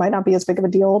case that might not be as big of a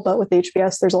deal. But with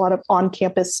HBS, there's a lot of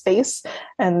on-campus space,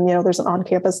 and there's an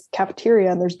on-campus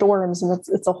cafeteria and there's dorms, and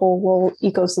it's a whole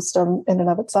ecosystem in and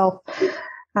of itself.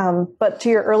 But to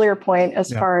your earlier point,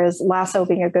 as far as LASO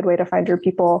being a good way to find your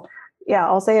people, yeah,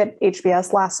 I'll say at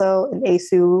HBS, LASO and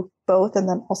ASU both, and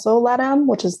then also LATAM,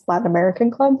 which is Latin American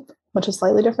Club, which is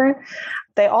slightly different.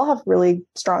 They all have really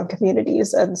strong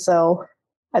communities. And so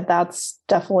that's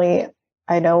definitely,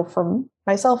 I know from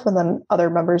myself, and then other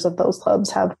members of those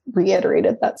clubs have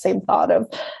reiterated that same thought of,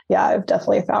 I've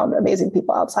definitely found amazing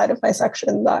people outside of my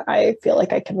section that I feel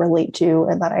like I can relate to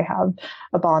and that I have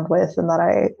a bond with and that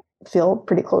I feel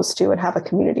pretty close to and have a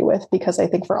community with, because I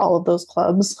think for all of those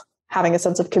clubs, having a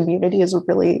sense of community is a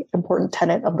really important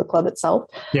tenet of the club itself.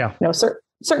 Yeah.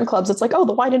 Certain clubs, it's like, oh,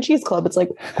 the wine and cheese club. It's like,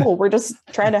 cool, we're just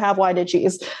trying to have wine and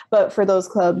cheese. But for those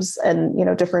clubs and,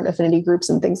 different affinity groups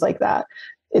and things like that,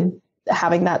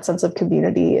 having that sense of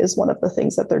community is one of the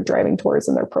things that they're driving towards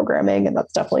in their programming. And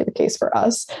that's definitely the case for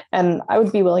us. And I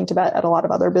would be willing to bet at a lot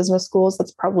of other business schools,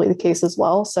 that's probably the case as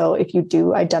well. So if you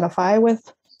do identify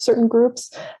with certain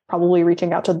groups, probably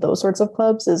reaching out to those sorts of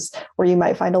clubs is where you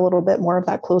might find a little bit more of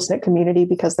that close-knit community,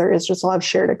 because there is just a lot of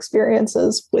shared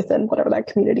experiences within whatever that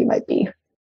community might be. I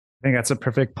think that's a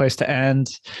perfect place to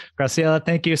end. Graciela,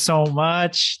 thank you so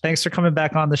much. Thanks for coming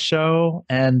back on the show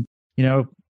and,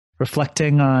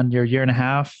 reflecting on your year and a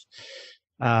half.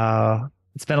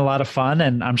 It's been a lot of fun,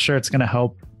 and I'm sure it's going to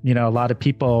help, a lot of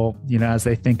people, as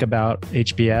they think about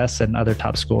HBS and other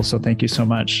top schools. So thank you so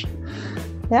much.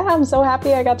 Yeah, I'm so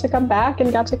happy I got to come back and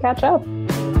got to catch up.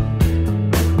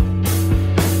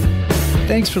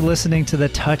 Thanks for listening to the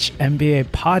Touch MBA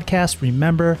podcast.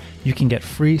 Remember, you can get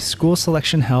free school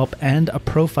selection help and a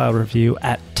profile review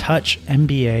at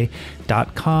touchmba.com.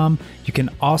 You can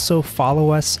also follow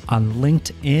us on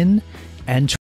LinkedIn and